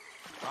on.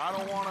 I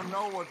don't want to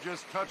know what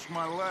just touched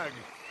my leg.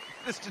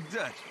 Mr.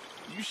 Dutch,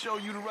 you sure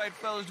you the right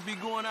fellas to be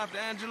going after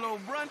Angelo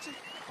Bronte?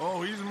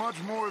 Oh, he's much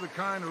more the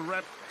kind of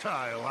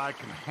reptile I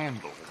can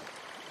handle.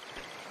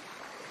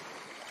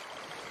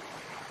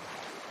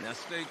 Now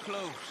stay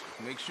close.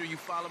 Make sure you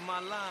follow my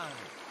line.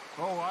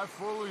 Oh, I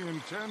fully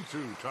intend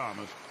to,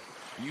 Thomas.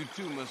 You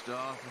too, Mr.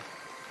 Arthur.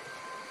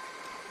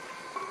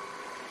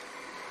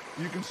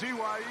 You can see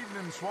why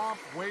eating in swamp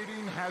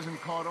wading hasn't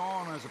caught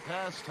on as a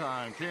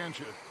pastime, can't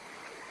you?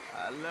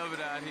 I love it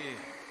out here.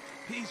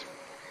 Peaceful.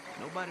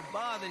 Nobody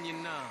bothering you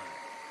now.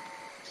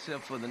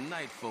 Except for the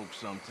night folk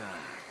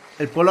sometimes.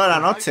 El pueblo de la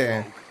noche.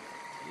 Yep,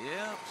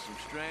 some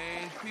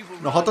strange people.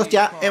 Nosotros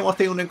ya hemos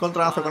tenido un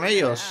encontronazo con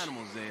ellos.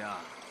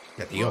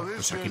 Ya, tío,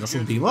 pues aquí nos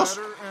hundimos.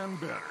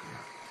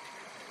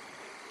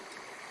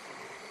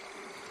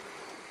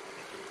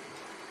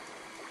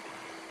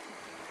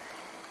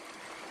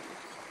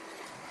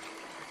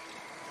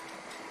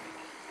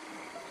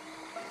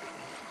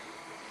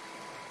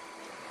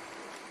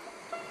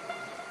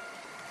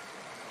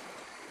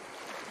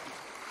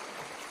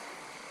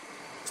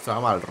 Esto da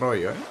mal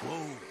rollo, ¿eh?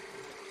 Whoa.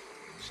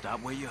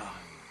 Stop where you are.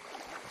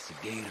 It's a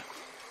gator.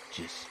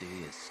 Just stay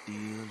as still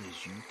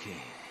as you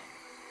can.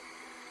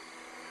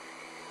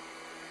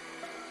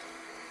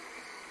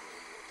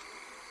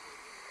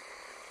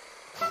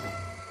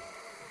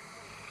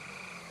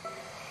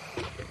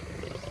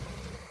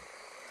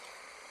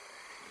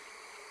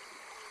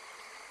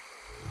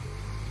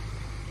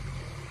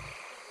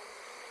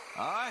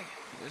 All right,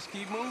 let's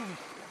keep moving.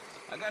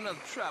 I got another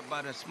trap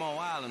by that small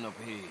island up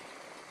ahead.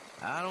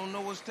 I don't know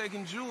what's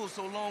taking Jules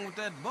so long with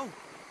that boat.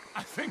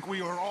 I think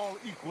we are all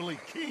equally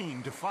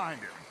keen to find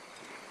him.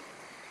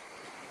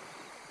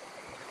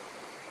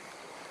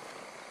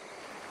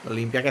 Lo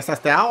limpia que está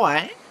este agua,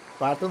 ¿eh?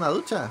 Para darte una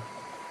ducha.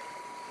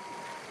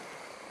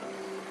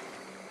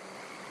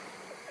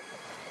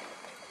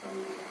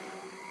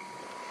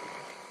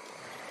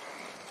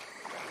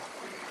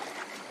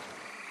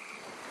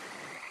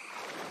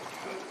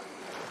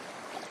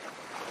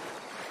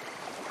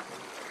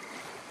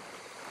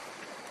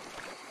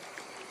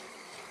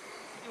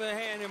 Give me a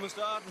hand here,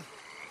 Mr. Arthur.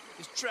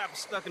 This trap is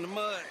stuck in the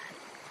mud.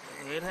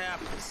 It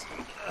happens.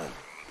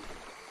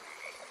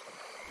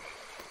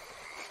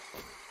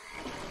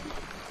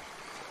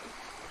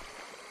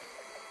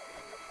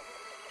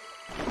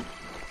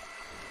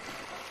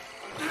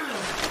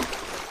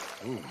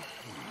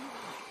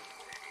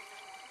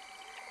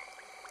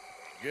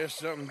 Guess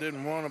something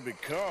didn't want to be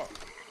caught.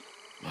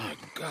 My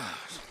God.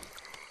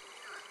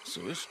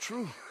 So it's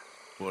true.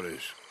 What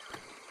is?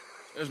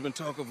 There's been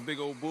talk of a big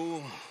old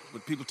bull,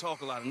 but people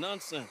talk a lot of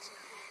nonsense.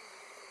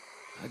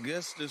 I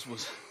guess this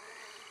was...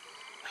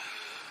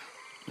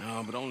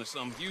 No, but only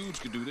something huge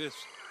could do this.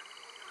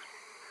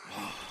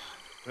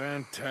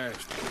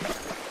 Fantastic.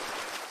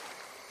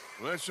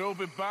 Let's hope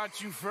it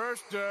bites you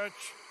first,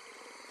 Dutch.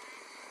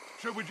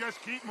 Should we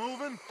just keep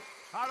moving?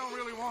 I don't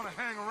really want to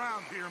hang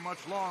around here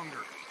much longer.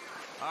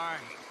 All right.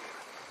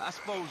 I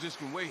suppose this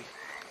can wait.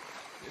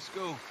 Let's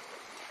go.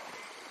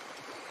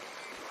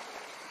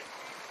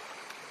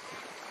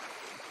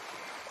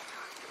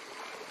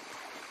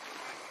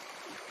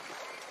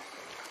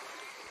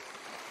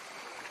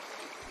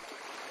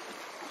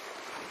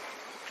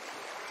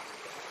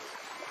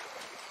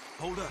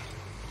 Hold up.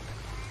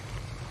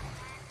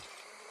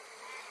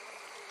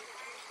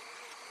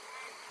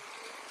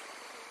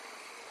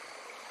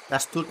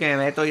 Das tú que me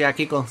meto yo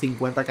aquí con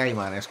 50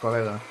 caimanes,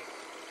 colega.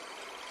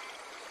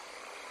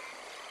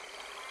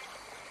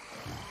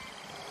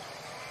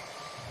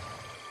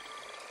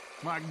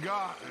 My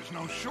God, there's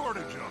no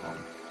shortage of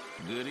them.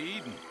 Good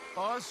eating.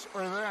 Us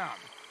or them?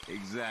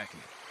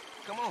 Exactly.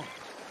 Come on.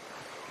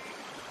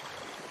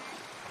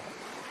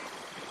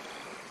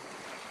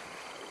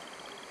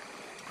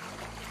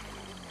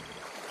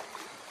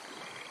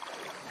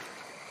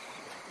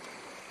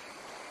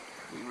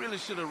 We really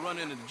should have run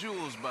into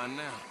Jules by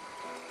now.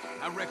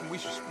 I reckon we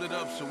should split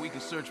up so we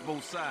can search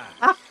both sides.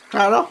 Ah,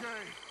 claro. Okay,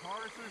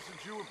 Arthur,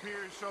 since you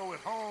appear so at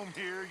home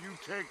here, you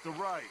take the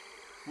right.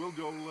 We'll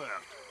go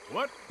left.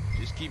 What?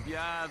 Just keep your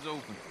eyes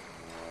open.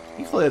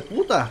 Hijo de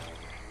puta.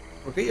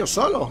 ¿Por qué yo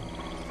solo?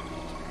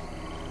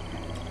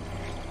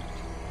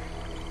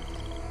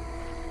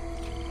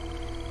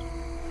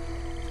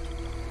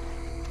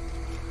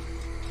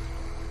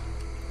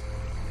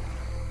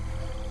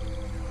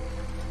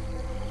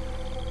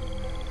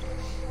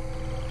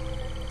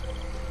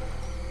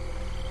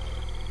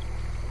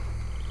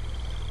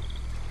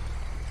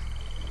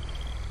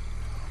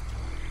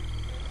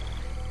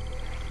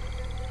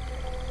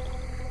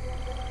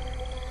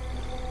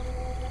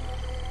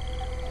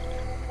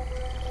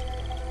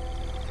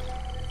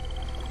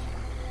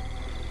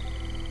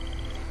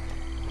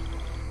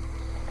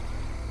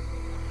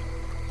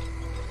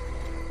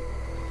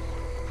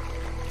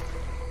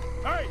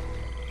 Hey!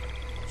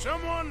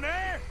 Someone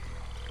there?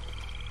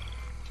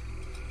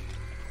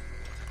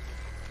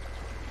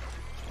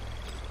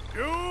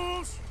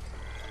 Jules?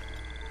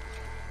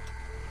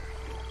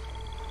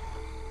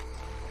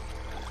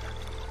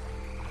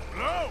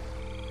 Hello?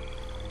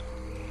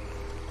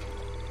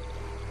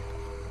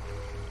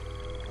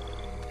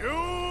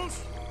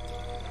 Jules?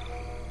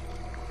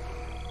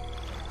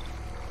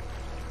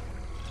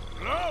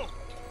 Hello?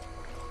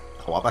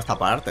 Guapa esta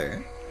parte,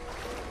 ¿eh?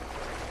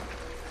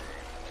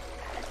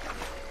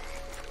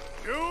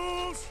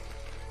 Jules?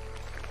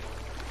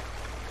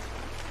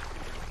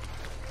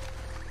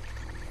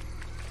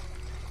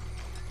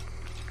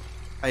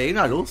 Ahí hay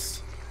una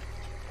luz.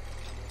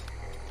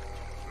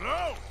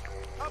 Hello?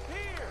 Up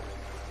here.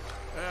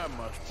 That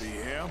must be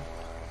him.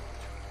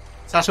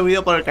 Se ha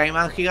subido por el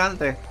caimán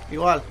gigante.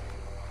 Igual.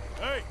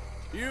 Hey,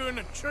 you in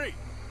the tree.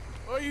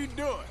 What are you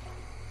doing?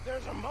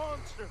 There's a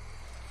monster.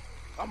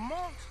 A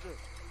monster.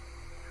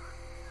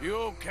 You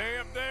okay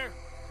up there?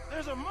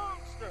 There's a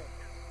monster.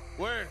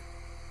 Where?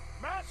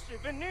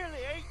 Massive. It nearly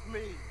ate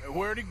me.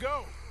 Where'd he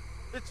go?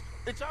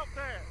 It's out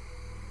there.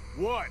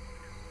 What?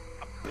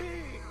 A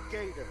big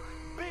gator.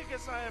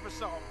 Biggest I ever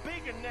saw.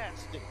 Big and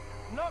nasty.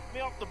 Knocked me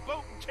off the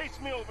boat and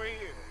chased me over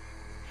here.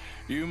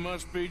 You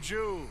must be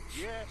Jules.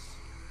 Yes.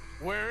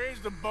 Where is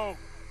the boat?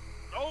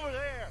 Over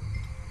there.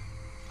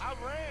 I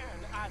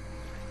ran.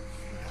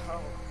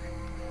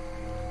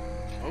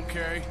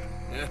 Okay.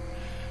 Yeah.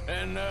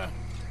 And,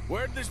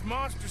 where'd this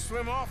monster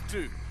swim off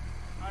to?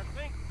 I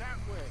think that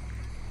way.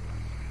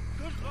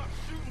 Good luck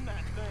shooting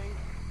that thing.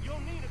 You'll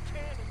need a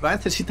cannon. Va a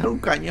necesitar un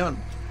cañón.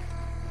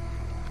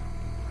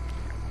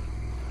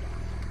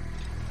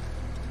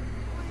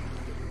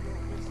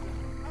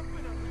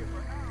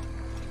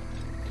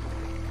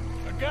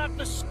 I got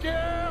the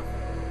skiff.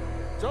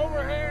 It's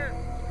over here.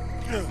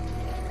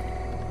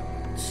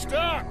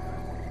 Stuck.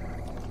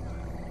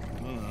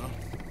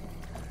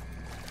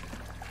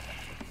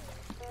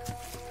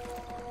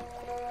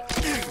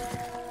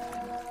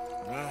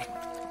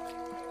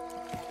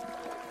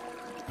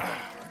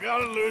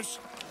 Got it loose.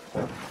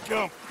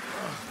 Jump.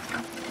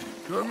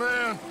 Good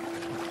man.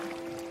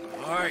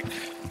 All right,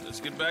 let's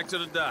get back to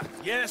the dock.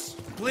 Yes,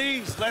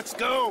 please, let's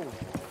go.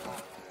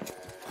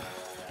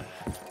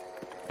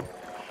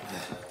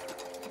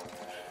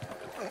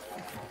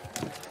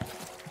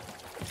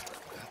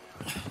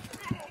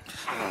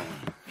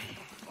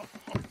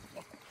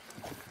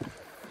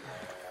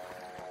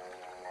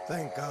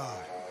 Thank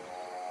God.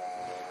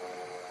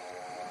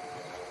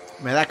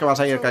 Me da que va a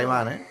salir el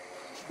caimán, ¿eh?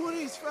 Who are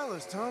these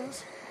fellas,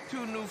 Thomas?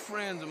 Two new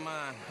friends of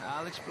mine.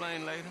 I'll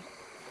explain later.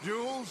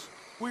 Jules,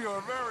 we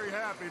are very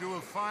happy to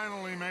have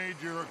finally made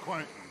your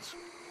acquaintance.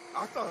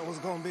 I thought I was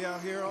gonna be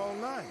out here all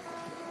night.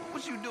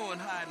 What you doing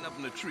hiding up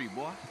in the tree,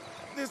 boy?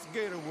 This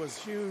gator was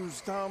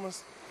huge,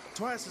 Thomas.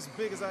 Twice as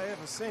big as I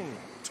ever seen.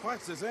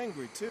 Twice as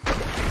angry, too.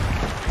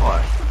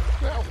 What?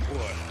 Now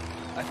what?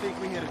 I think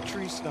we hit a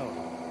tree stump.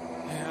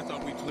 Yeah, I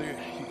thought we cleared.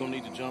 You gonna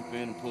need to jump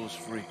in and pull us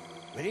free.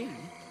 Me?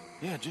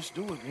 Yeah, just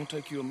do it. Won't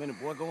take you a minute,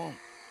 boy. Go on.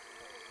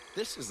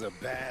 This is a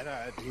bad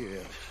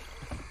idea.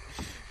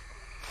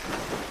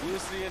 You'll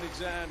see any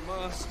giant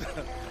monster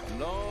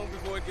long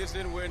before it gets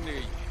anywhere near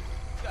you.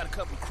 Got a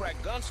couple crack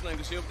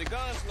gunslingers here with their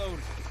guns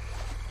loaded.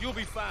 You'll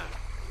be fine.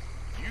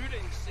 You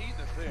didn't see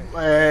the thing.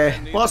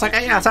 ¿Puedo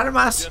sacar las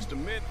armas? Just a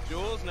minute,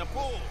 Jules. Now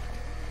pull.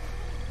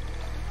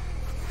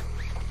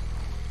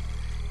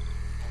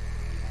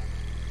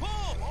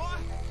 Pull, boy.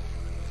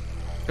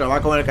 Que lo va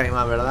a comer el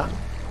caimán, ¿verdad?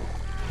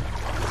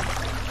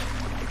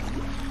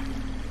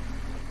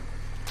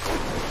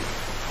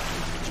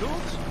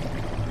 Jules?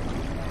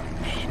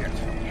 Shit.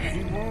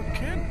 He won't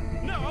kin.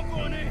 No, I'm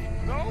going in.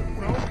 No,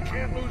 we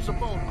can't lose the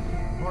boat.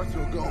 Arthur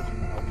will go.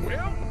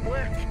 Well,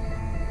 quick.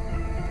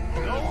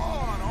 Go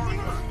on,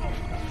 Arthur.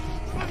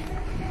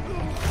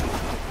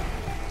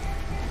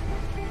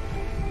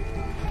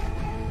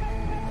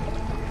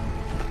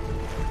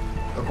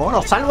 ¿Pero cómo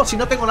los salvo si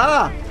no tengo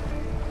nada?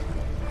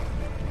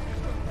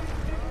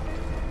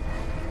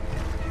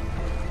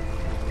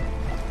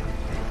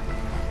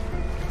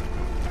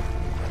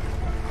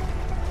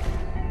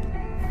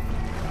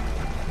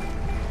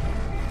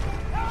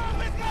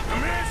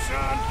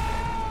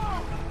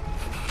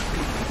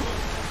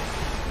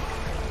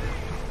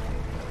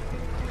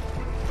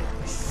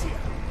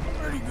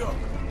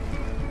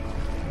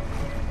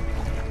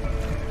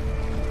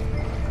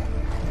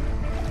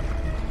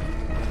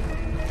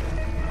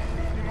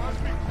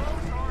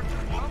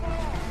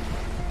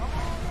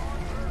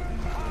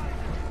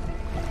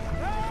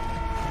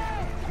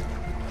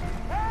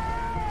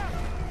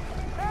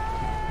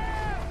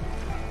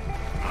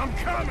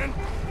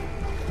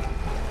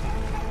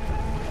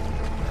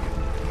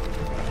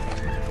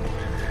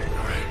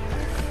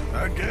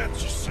 I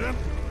got you, son.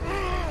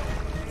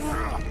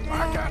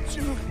 I got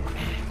you.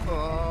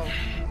 Oh,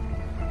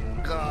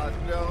 God,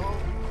 no.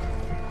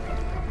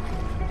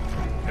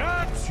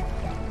 Dutch!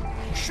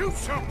 Shoot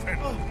something!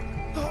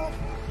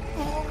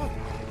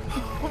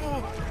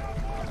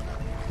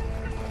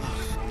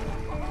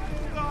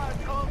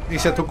 Ni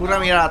se te ocurra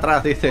mirar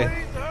atrás, dice.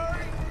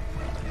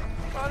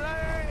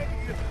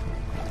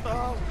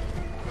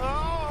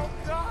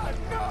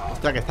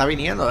 Hostia, que está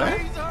viniendo,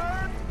 ¿eh?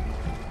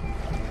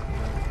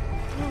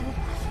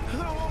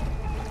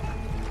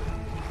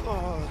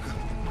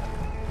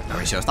 La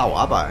misión está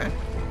guapa, ¿eh?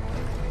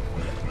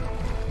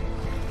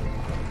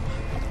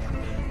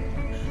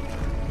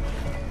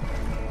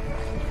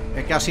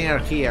 Me he quedado sin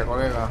energía,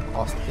 colega.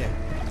 Hostia.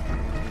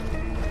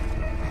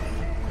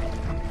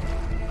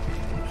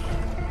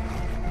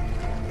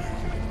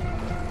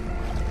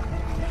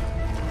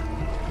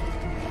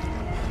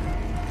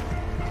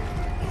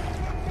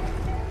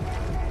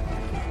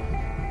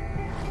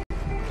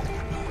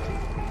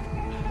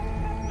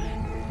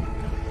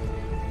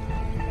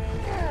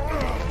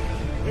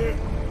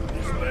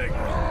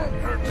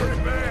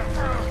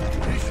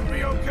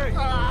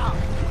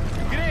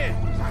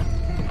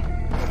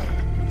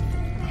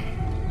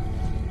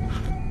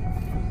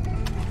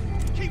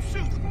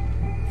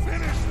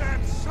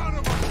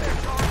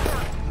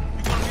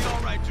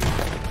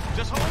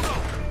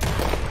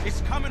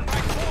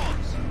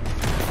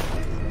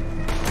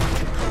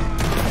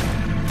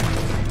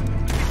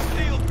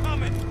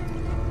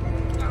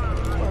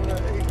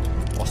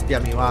 Hostia,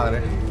 mi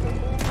madre.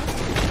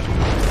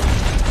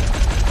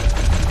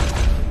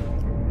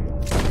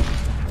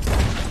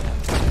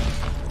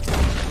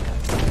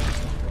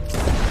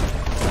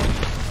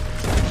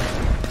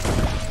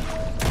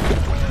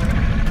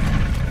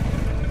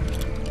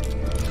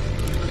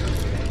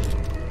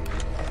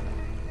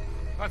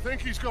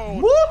 he's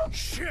going. Whoop.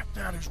 Shit,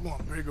 that is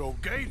one big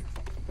old gator.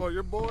 Well,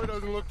 your boy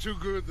doesn't look too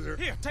good there.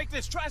 Here, take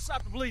this. Try to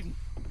stop the bleeding.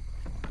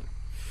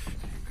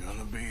 You're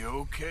gonna be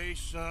okay,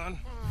 son.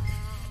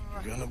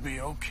 You're gonna be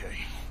okay.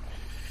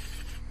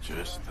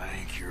 Just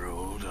thank your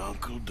old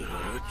Uncle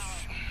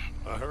Dutch.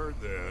 I heard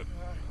that.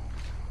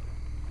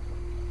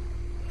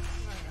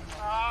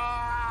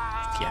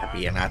 Hostia,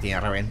 pierna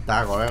tiene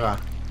reventada, colega.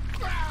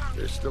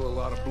 There's still a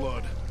lot of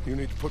blood. You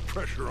need to put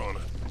pressure on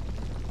it.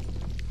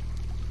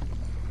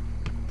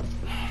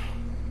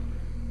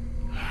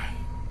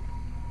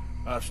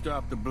 I've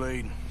stopped the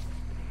bleeding.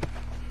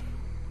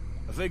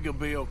 I think he'll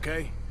be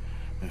okay.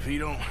 If he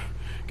don't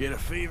get a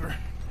fever.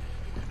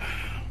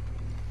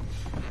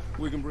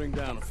 We can bring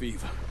down a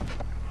fever.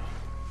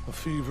 A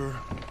fever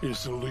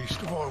is the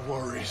least of our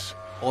worries.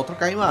 Otro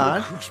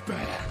caimán. Who's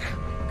back?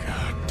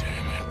 God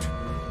damn it.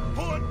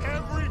 Put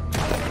every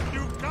bullet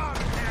you got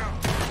in him!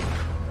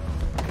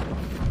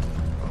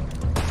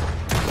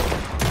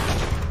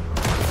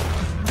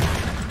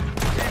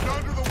 He's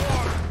under the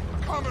water,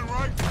 coming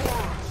right for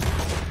us.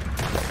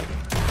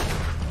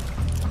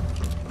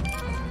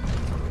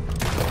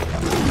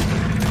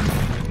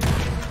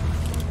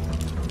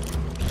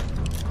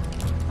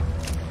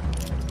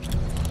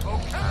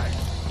 Okay,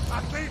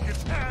 I think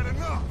it's had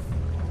enough.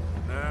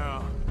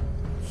 Now,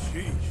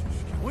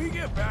 Jesus, can we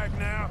get back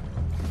now?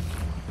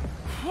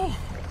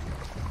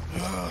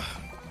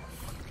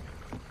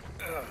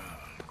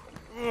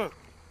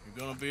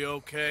 You're gonna be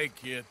okay,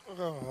 kid.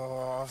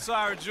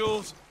 Sorry,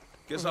 Jules.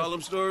 Guess all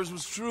them stories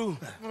was true.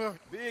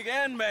 Big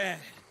and bad.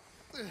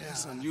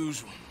 That's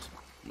unusual.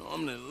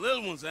 Normally the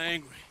little ones are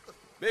angry.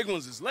 Big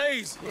ones is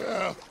lazy.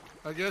 Well,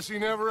 I guess he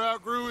never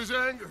outgrew his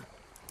anger.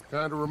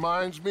 Kind of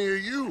reminds me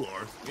of you,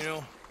 Arthur. You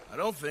know, I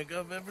don't think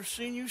I've ever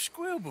seen you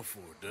squeal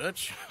before,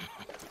 Dutch.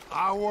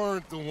 I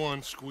weren't the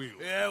one squealing.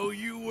 Yeah, well,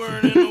 you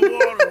weren't in the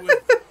water with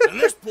me. And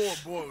this poor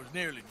boy was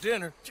nearly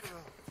dinner.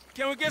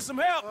 Can we get some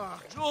help?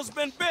 Jules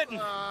been bitten.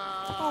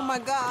 Oh my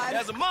God.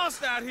 There's a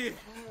monster out here.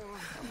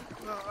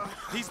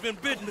 He's been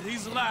bitten, but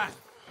he's alive.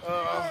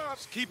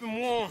 Just keep him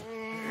warm.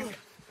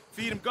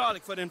 Feed him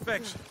garlic for the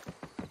infection.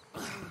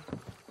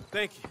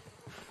 Thank you.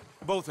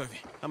 Both of you.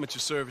 I'm at your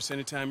service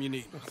anytime you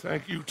need.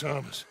 Thank you,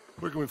 Thomas.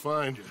 Where can we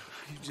find you?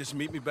 You just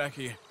meet me back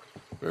here.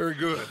 Very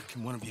good.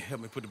 Can one of you help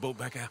me put the boat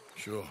back out?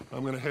 Sure.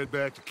 I'm gonna head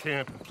back to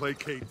camp and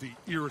placate the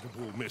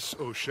irritable Miss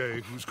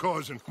O'Shea, who's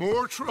causing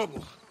more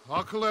trouble.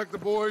 I'll collect the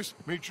boys.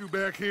 Meet you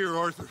back here,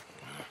 Arthur.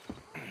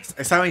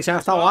 Esa misión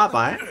está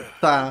guapa,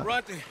 Está...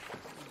 Runty,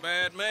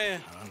 bad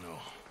man. I know.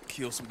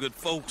 Killed some good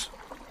folks.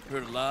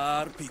 Hurt a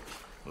lot of people.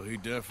 Well, he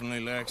definitely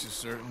lacks a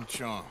certain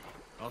charm.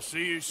 I'll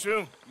see you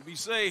soon. You be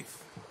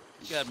safe.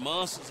 You got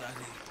monsters out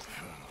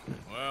here.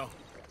 Well.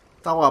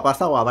 Está guapa,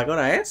 está guapa. ¿Qué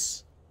hora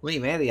es?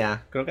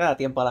 1:30. Creo que da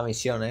tiempo a la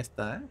misión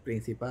esta,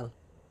 principal.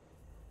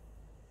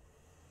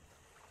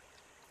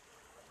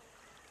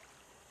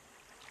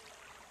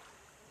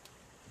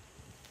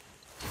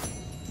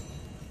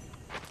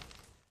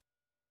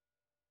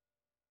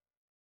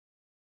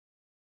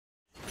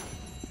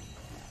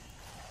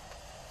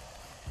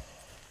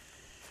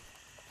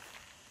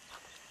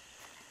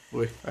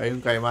 Uy, hay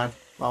un caimán.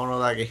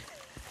 Vámonos de aquí.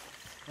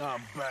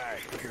 I'm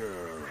back,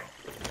 girl.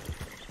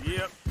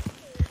 Yep.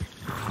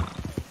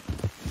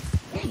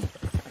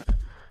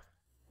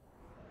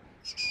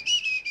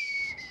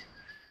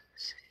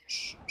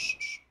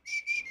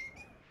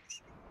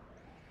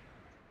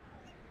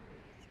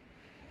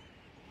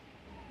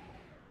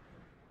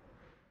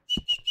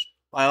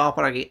 Vale, vamos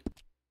por aquí.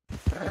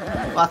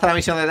 Vamos a hacer la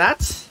misión de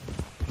Dutch.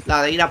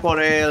 La de ir a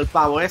por el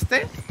pavo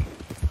este.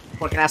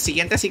 Porque la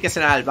siguiente sí que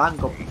será el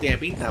banco. Tiene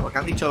pinta. Porque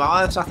han dicho,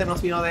 vamos a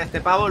deshacernos primero de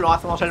este pavo. Luego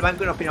hacemos el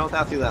banco y nos piramos de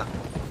la ciudad.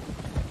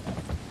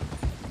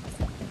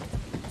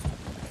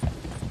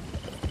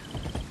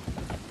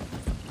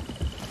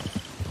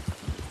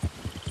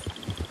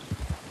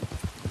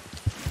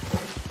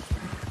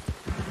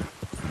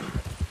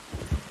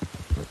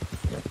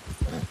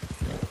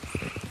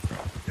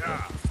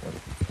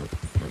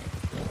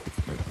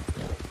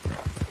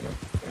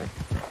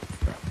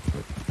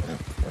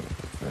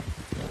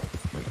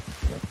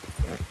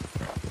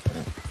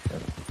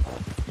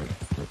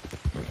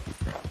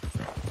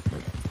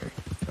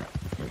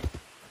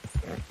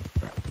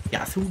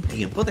 Ya hace un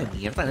tiempo de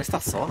mierda en esta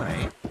zona,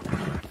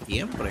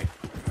 Siempre.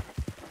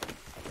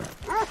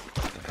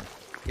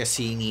 Que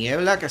si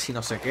niebla, que si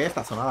no sé qué.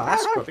 Esta zona da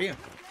asco, tío.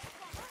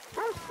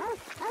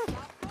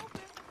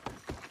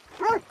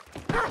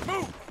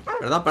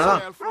 Perdón,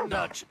 perdón.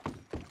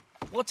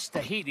 What's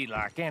Tahiti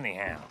like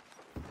anyhow?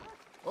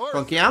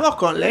 ¿Con quién vamos?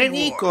 ¿Con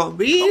Lenny? ¿Con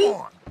Bill?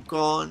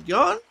 ¿Con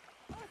John?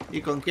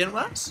 ¿Y con quién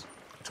más?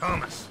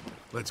 Thomas,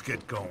 let's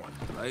get going.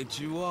 Right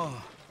you are.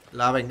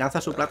 La venganza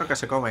es su plato que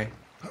se come.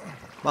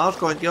 Vamos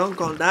con John,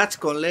 con Dutch,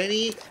 con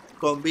Lenny,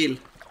 con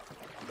Bill.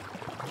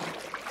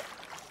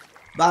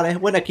 Vale,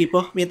 buen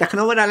equipo. Mientras que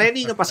no muera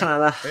Lenny, no pasa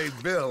nada. Hey,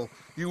 Bill,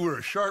 you were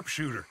a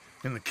sharpshooter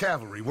in the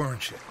cavalry,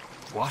 weren't you?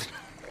 What?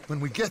 When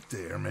we get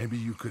there, maybe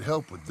you could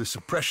help with the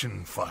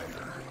suppression fire.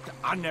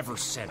 I never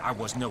said I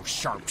was no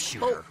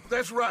sharpshooter. Oh,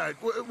 that's right.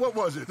 What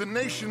was it? The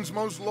nation's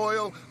most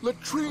loyal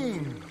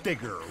latrine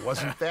digger,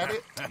 wasn't that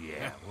it?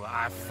 Yeah, well,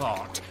 I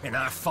fought, and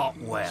I fought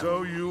well.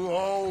 So you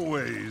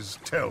always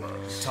tell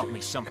us. Taught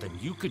me something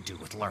you could do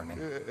with learning.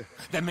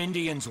 Them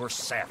Indians were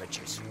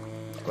savages.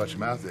 Watch your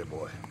mouth there,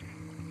 boy.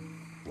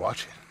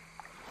 Watch it.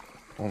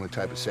 Only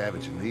type of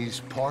savage in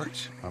these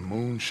parts are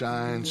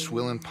moonshine,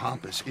 swilling,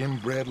 pompous,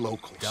 inbred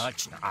locals.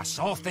 Dutch, I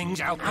saw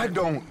things out there. I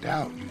don't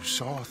doubt you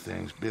saw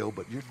things, Bill,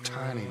 but your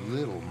tiny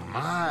little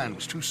mind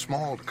was too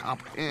small to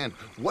comprehend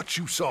what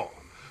you saw.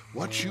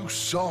 What you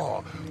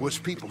saw was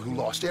people who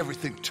lost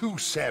everything to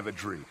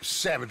savagery.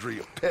 Savagery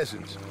of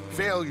peasants.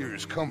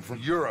 Failures come from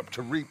Europe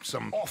to reap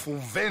some awful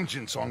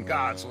vengeance on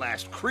God's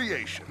last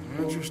creation.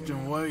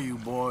 Interesting way you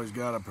boys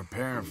gotta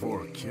prepare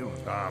for a killing.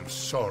 I'm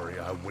sorry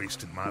I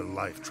wasted my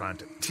life trying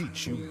to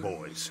teach you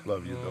boys.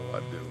 Love you though, I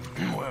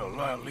do.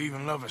 Well,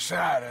 leaving love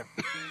aside,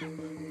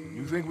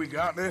 you think we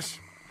got this?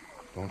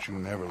 Don't you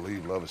never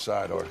leave love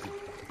aside, Arthur.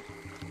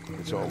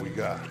 It's all we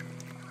got.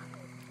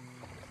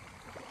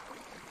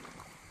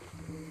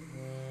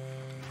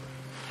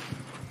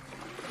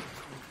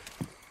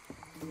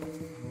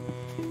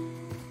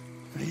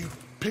 You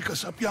pick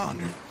us up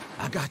yonder.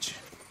 I got you.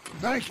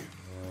 Thank you.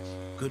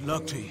 Good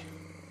luck to you.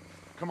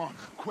 Come on,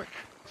 quick.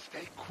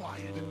 Stay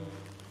quiet.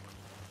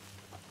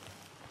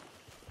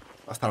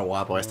 Va a estar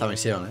guapo esta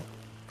misión, ¿eh?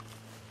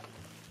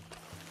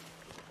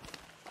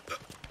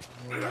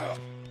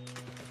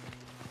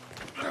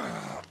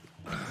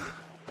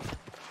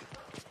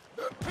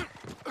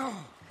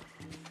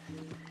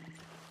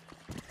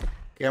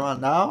 ¿Qué me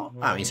han dado?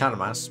 Ah, mis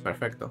armas.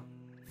 Perfecto.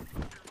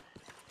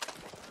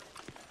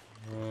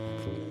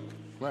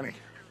 Lenny,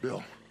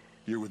 Bill,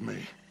 you're with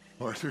me.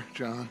 Arthur,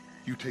 John,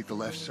 you take the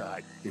left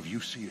side. If you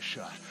see a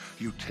shot,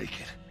 you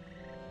take it.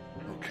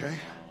 Okay?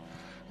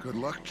 Good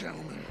luck,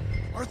 gentlemen.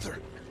 Arthur,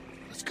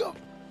 let's go.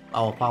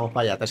 Vamos, vamos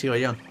para allá. Te sigo,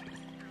 John.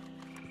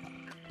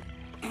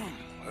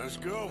 Let's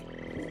go.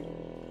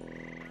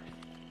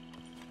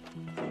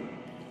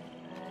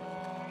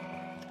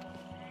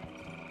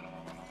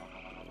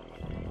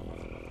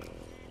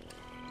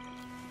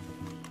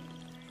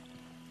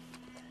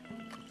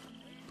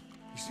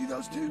 You see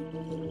those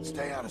two?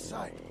 Stay out of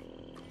sight.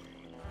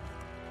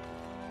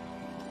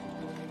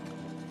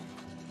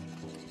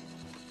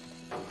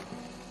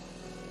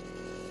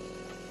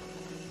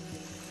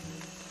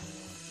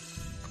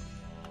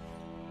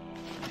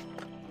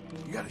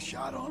 You got a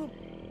shot on them?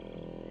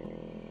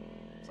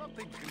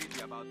 Something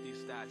creepy about these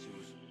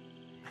statues.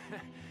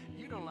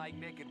 You don't like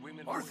naked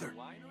women Arthur. with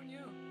wine on you?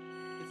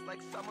 It's like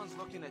someone's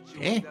looking at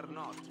you Eh? and they're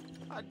not.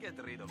 I'd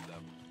get rid of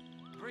them.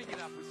 Bring it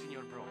up with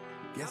Senor Bro.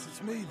 Guess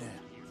it's me then.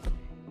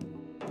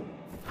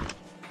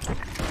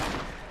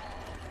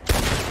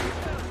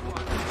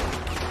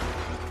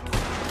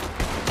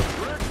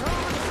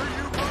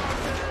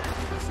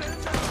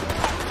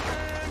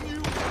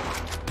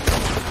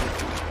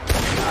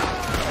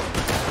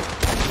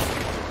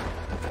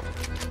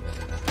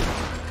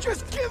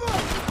 Just give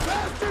up,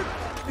 bastard!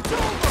 It's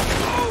over!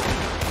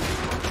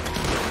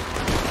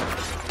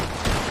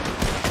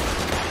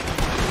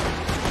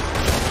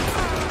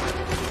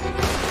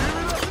 Give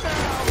it up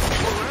now,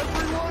 or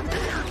everyone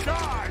here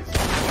dies!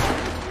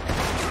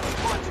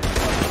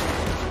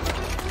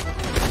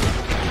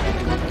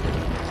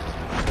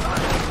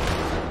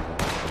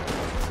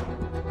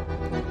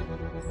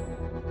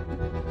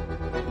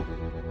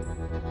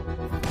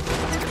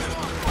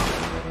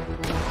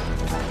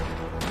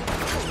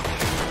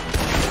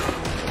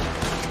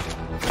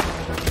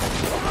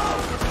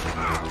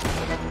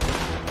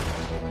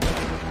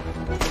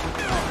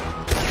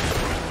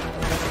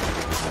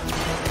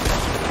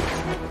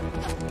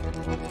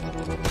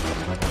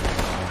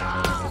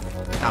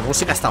 La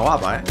música está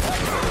guapa, ¿eh?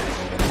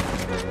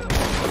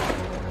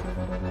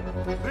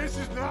 This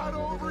is not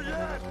over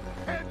yet.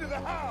 Head to the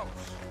house.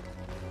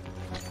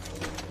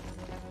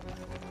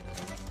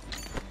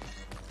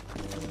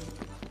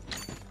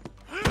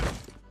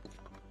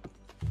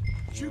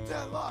 Shoot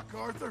that lock,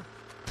 Arthur.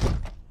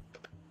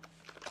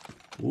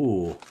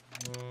 Good.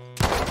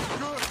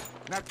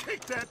 Now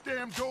kick that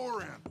damn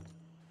door in.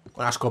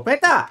 ¿Con la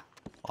escopeta?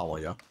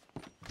 Vamos ya.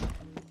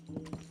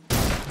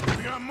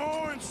 We got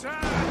more inside.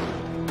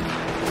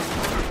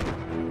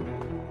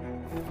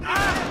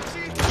 Ah,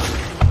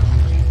 Jesus.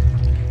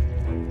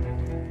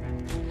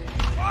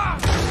 Ah.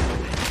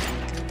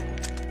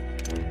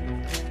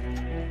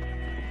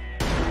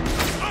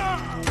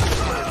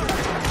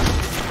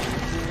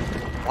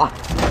 ¡Guau!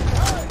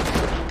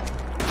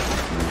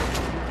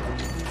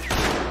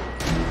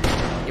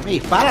 ¿Qué me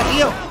dispara,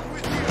 tío?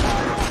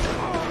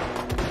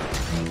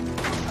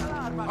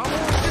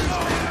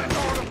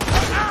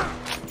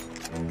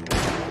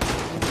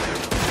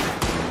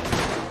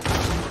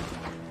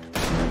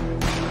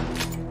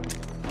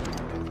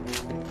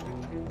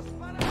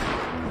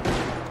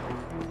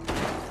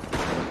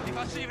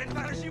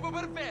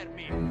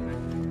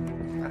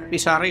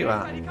 Piso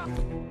arriba.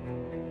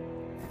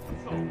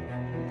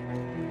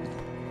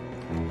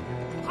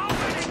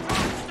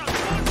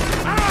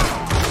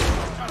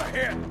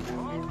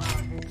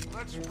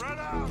 Spread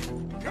out.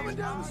 Coming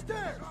down the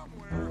stairs.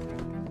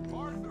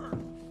 Arthur,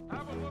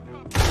 have a look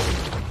up.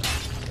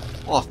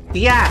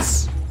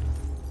 ¡Hostias!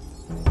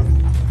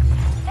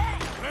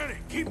 Lenny,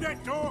 keep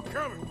that door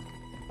covered.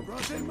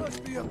 Bronte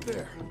must be up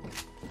there.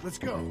 Let's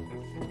go.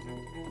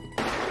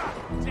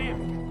 God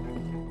damn it.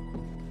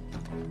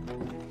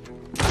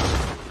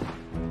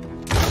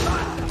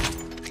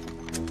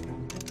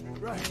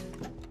 Right.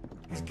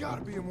 He's got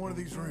to be in one of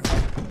these rooms.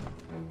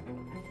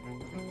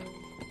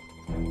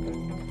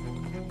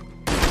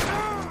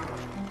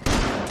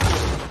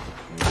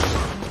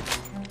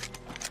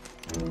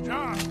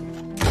 John.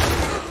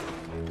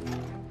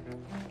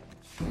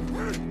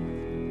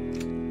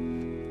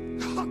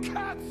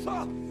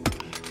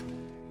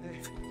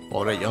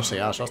 Pobre John, se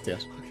las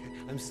hostias.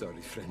 I'm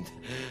sorry, friend.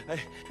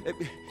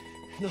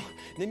 No,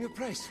 name your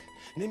price.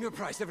 Name your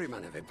price. Every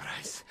man have a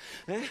price.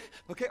 Eh?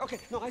 Okay.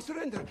 No, I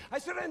surrender.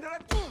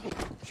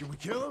 Should we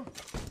kill him?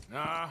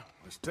 Nah,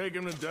 let's take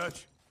him to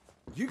Dutch.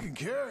 You can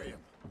carry him.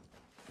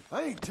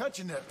 I ain't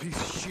touching that piece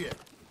of shit.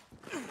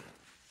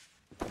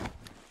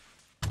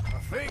 I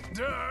think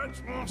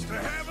Dutch wants to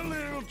have a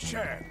little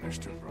chat,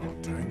 Mr.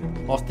 Bronte.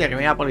 Hostia, que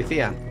viene la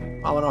policía.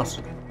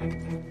 Vámonos.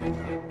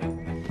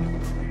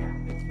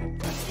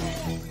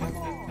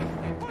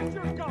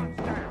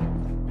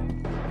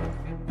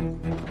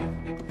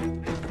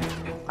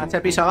 Hacia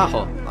el piso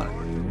abajo. Vale.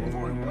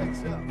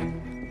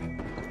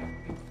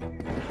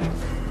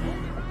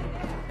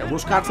 Que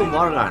busca a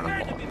Morgan.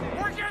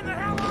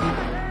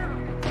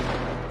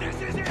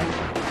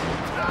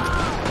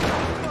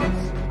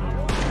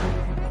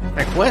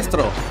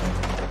 Secuestro.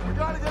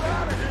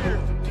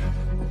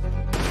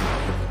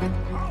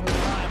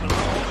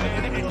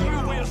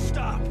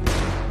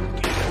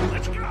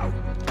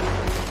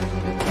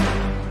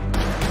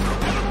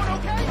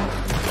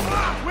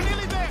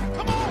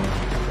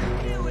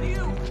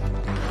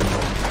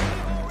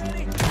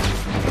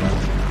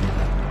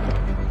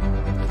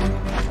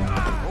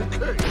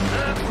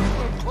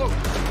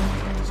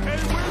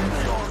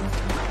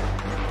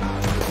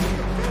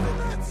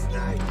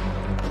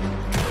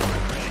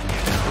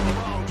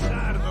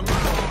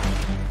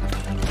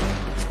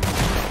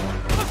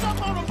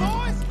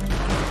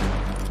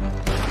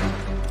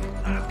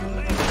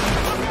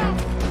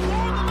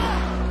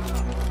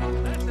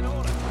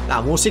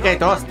 La música y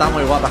todo está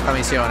muy guapa esta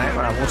misión,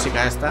 con la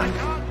música esta.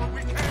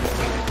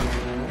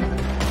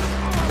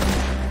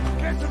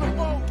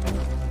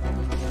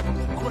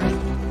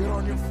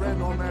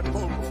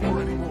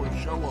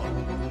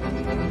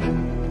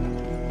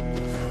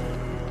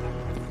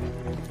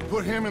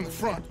 Put him in the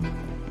front.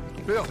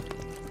 Bill,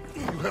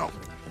 you help.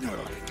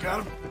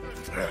 Got him?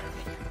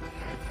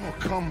 Oh,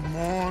 come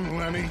on,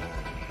 Lenny.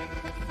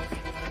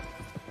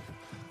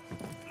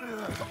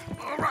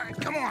 All right,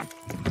 come on.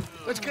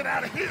 Let's get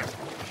out of here.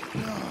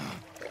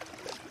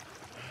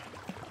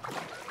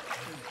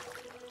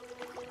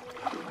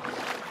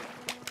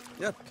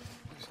 Yep.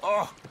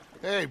 Oh,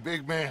 hey,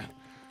 big man.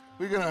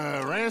 We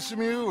gonna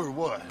ransom you or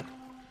what?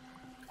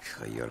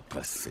 You're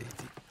pathetic.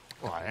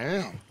 Well, I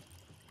am.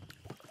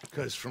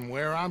 Because from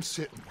where I'm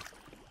sitting,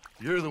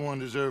 you're the one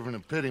deserving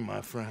of pity,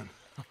 my friend.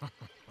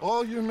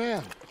 All your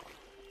men,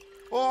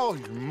 all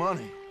your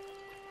money,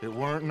 it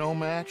weren't no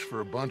match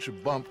for a bunch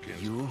of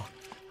bumpkins. You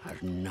are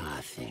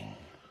nothing.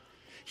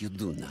 You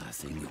do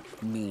nothing. You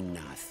mean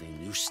nothing.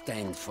 You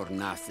stand for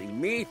nothing.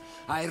 Me,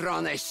 I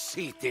run a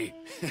city.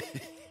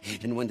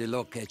 And when the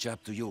law catch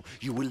up to you,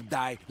 you will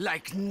die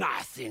like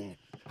nothing.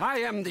 I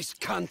am this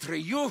country.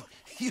 You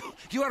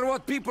are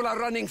what people are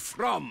running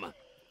from.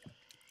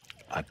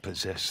 I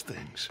possess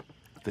things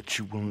that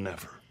you will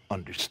never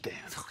understand.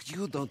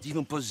 You don't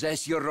even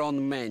possess your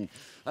own men.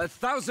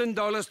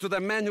 $1,000 to the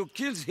man who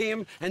kills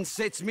him and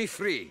sets me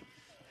free.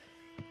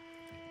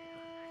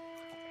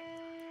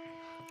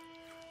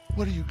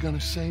 What are you gonna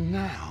say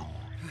now?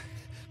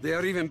 They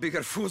are even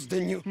bigger fools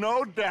than you.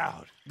 No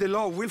doubt. The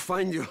law will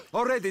find you.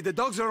 Already, the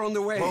dogs are on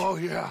the way. Oh,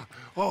 yeah.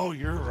 Oh,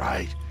 you're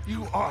right.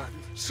 You are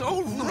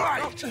so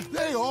right.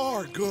 They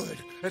are good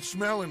at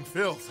smelling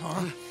filth,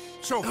 huh?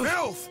 So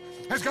filth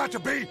has got to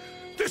be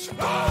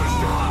disposed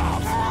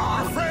of.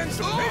 Our friends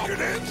the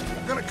Patriots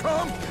are gonna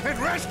come and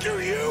rescue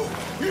you,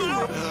 you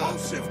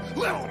repulsive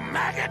little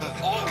maggot.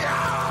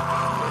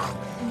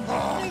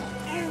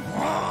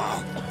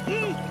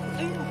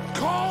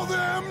 Call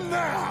them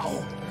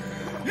now.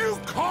 You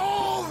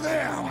call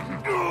them.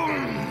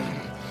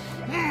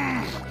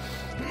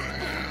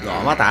 ¿Lo va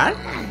a matar?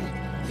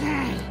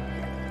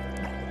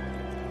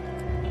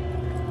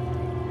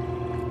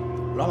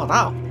 Lo ha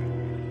matado.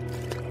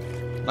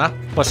 Ah,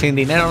 pues sin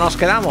dinero nos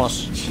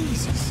quedamos.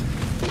 Jesus.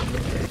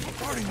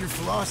 Part of your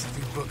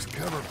philosophy books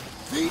cover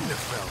feeding a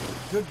fella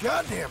to a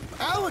goddamn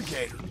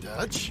alligator,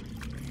 Dutch.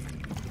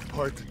 The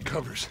part that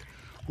covers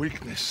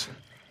weakness.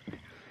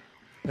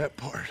 That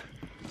part.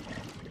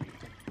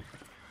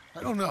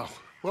 I don't know.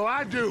 Well,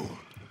 I do.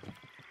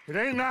 It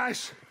ain't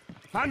nice.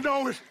 I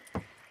know it.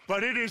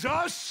 But it is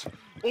us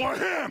or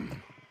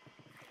him.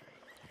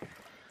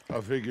 I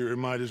figure it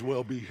might as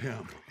well be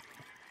him.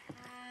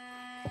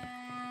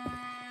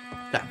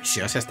 Las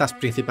misiones estas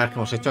principales que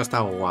hemos hecho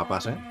están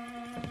guapas, ¿eh?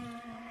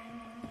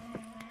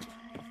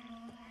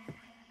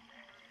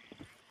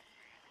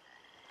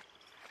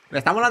 Me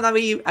está molando a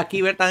mí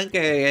aquí ver también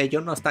que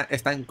John no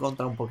está en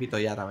contra un poquito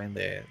ya también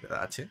de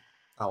H.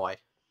 Está guay.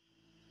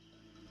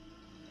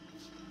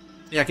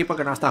 Y aquí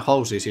porque no está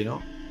Housey, si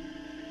no.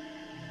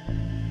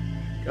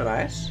 ¿Qué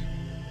hora es?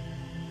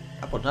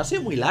 Ah, pues no ha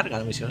sido muy larga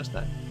la misión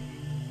esta, ¿eh?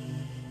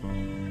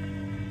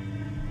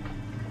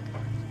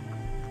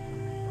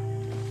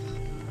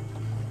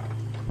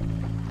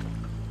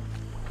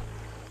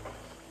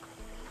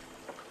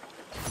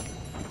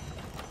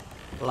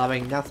 La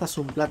venganza es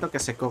un plato que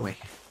se come.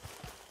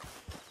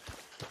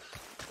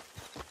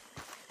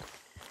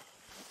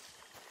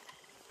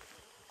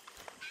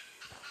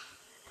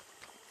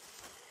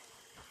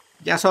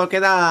 Ya solo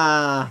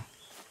queda...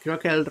 Creo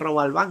que el robo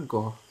al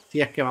banco.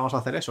 Si es que vamos a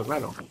hacer eso,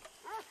 claro.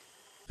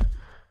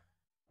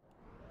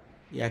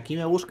 Y aquí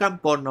me buscan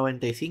por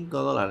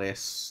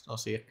 $95. No,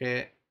 si es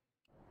que...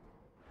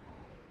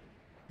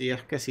 Si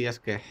es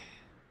que...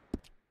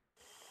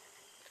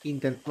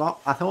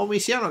 ¿Hacemos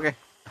misión o qué?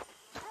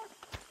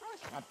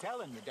 I'm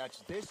telling you, Dutch,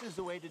 this is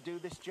the way to do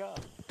this job.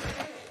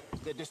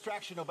 The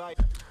distraction will buy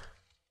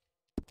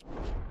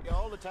you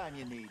all the time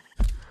you need.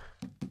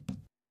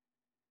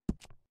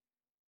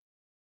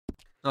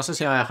 No sé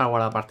si me va a dejar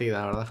guardar partida,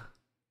 la verdad.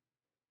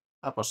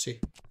 Ah, pues sí.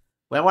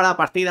 Voy a guardar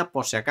partida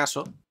por si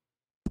acaso.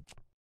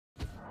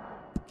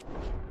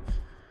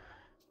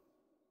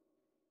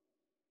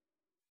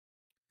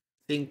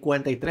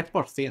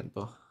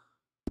 $53%.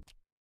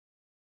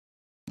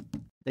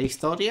 De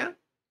historia,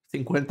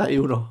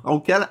 51.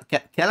 Aunque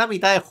queda la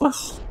mitad del juego.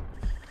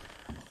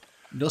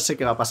 No sé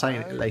qué va a pasar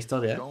en la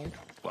historia, ¿eh?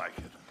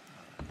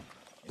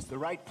 It's the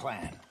right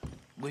plan.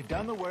 We've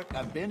done the work.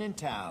 I've been in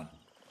town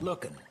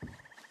looking.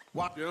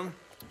 What?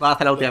 Va a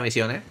hacer la última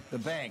misión, ¿eh?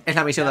 Es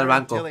la misión del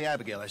banco.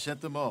 Abigail, I sent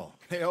them all.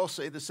 They all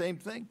say the same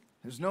thing.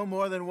 There's no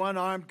more than one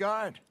armed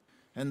guard.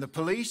 And the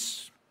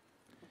police?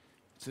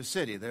 It's a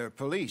city. There are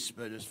police,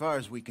 but as far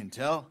as we can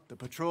tell, the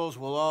patrols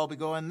will all be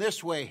going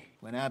this way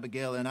when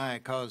Abigail and I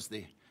cause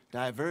the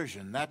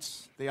diversion.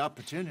 That's the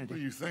opportunity. What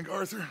do you think,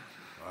 Arthur?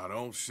 I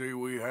don't see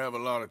we have a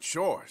lot of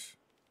choice.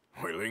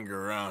 We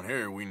linger around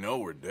here, we know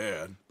we're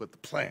dead. But the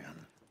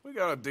plan? We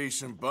got a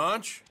decent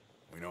bunch.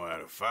 We know how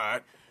to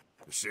fight.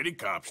 The city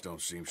cops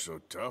don't seem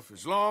so tough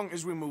as long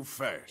as we move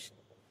fast.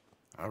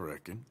 I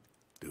reckon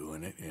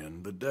doing it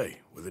in the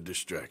day with a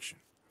distraction.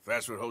 If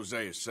that's what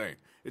Jose is saying,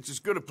 it's as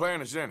good a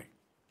plan as any.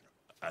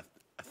 I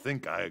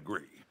think I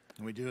agree.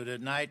 We do it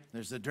at night.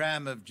 There's the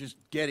drama of just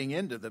getting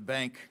into the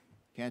bank.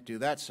 Can't do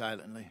that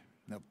silently.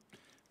 They'll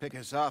pick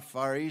us off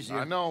far easier.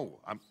 I know.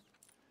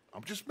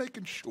 I'm just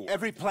making sure.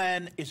 Every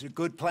plan is a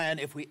good plan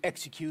if we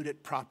execute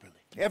it properly.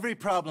 Every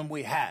problem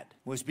we had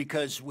was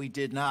because we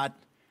did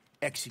not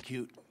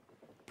execute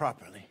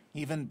properly.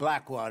 Even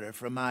Blackwater,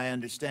 from my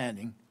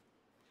understanding.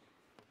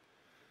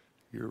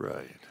 You're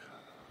right.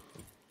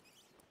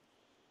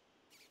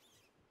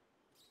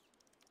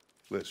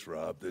 Let's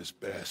rob this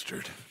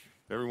bastard.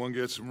 Everyone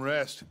get some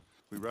rest.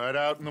 We ride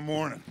out in the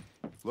morning.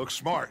 Look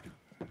smart.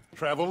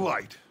 Travel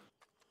light.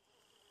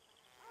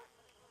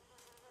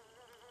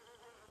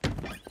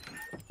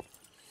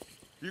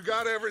 You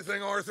got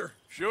everything, Arthur?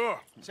 Sure.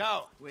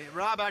 So, we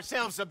rob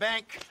ourselves a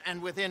bank,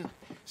 and within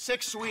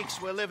 6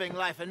 weeks we're living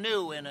life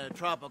anew in a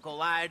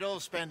tropical idyll,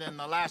 spending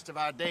the last of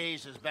our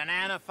days as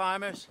banana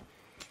farmers.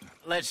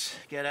 Let's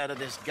get out of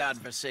this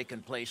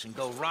godforsaken place and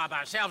go rob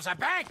ourselves a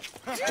bank!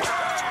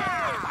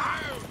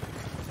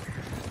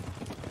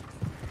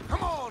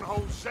 Come on,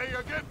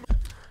 Hosea, get...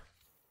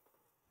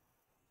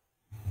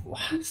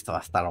 Esto va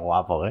a estar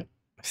guapo, ¿eh?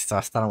 Esto va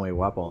a estar muy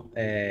guapo.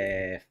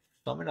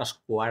 Todo menos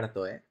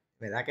cuarto, ¿eh?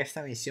 Me da que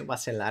esta misión va a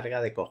ser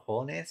larga de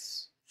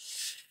cojones.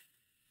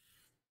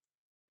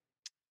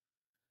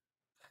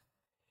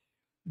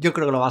 Yo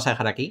creo que lo vamos a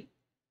dejar aquí.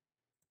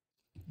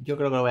 Yo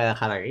creo que lo voy a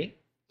dejar aquí.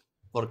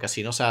 Porque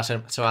si no se va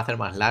a hacer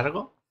más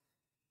largo.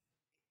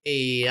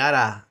 Y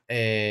ahora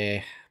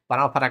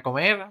paramos para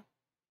comer.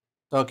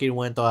 Tengo que ir un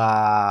momento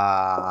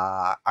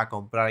a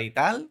comprar y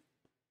tal.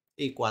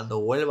 Y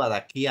cuando vuelva de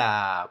aquí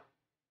a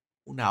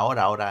una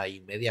hora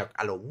y media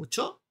a lo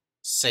mucho,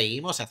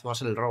 seguimos,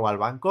 hacemos el robo al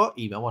banco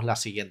y vemos la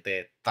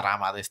siguiente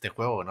trama de este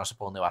juego, que no sé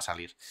por dónde va a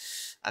salir.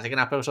 Así que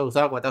nada, espero que os haya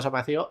gustado, comentad si os ha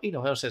parecido y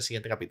nos vemos en el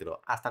siguiente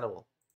capítulo. Hasta luego.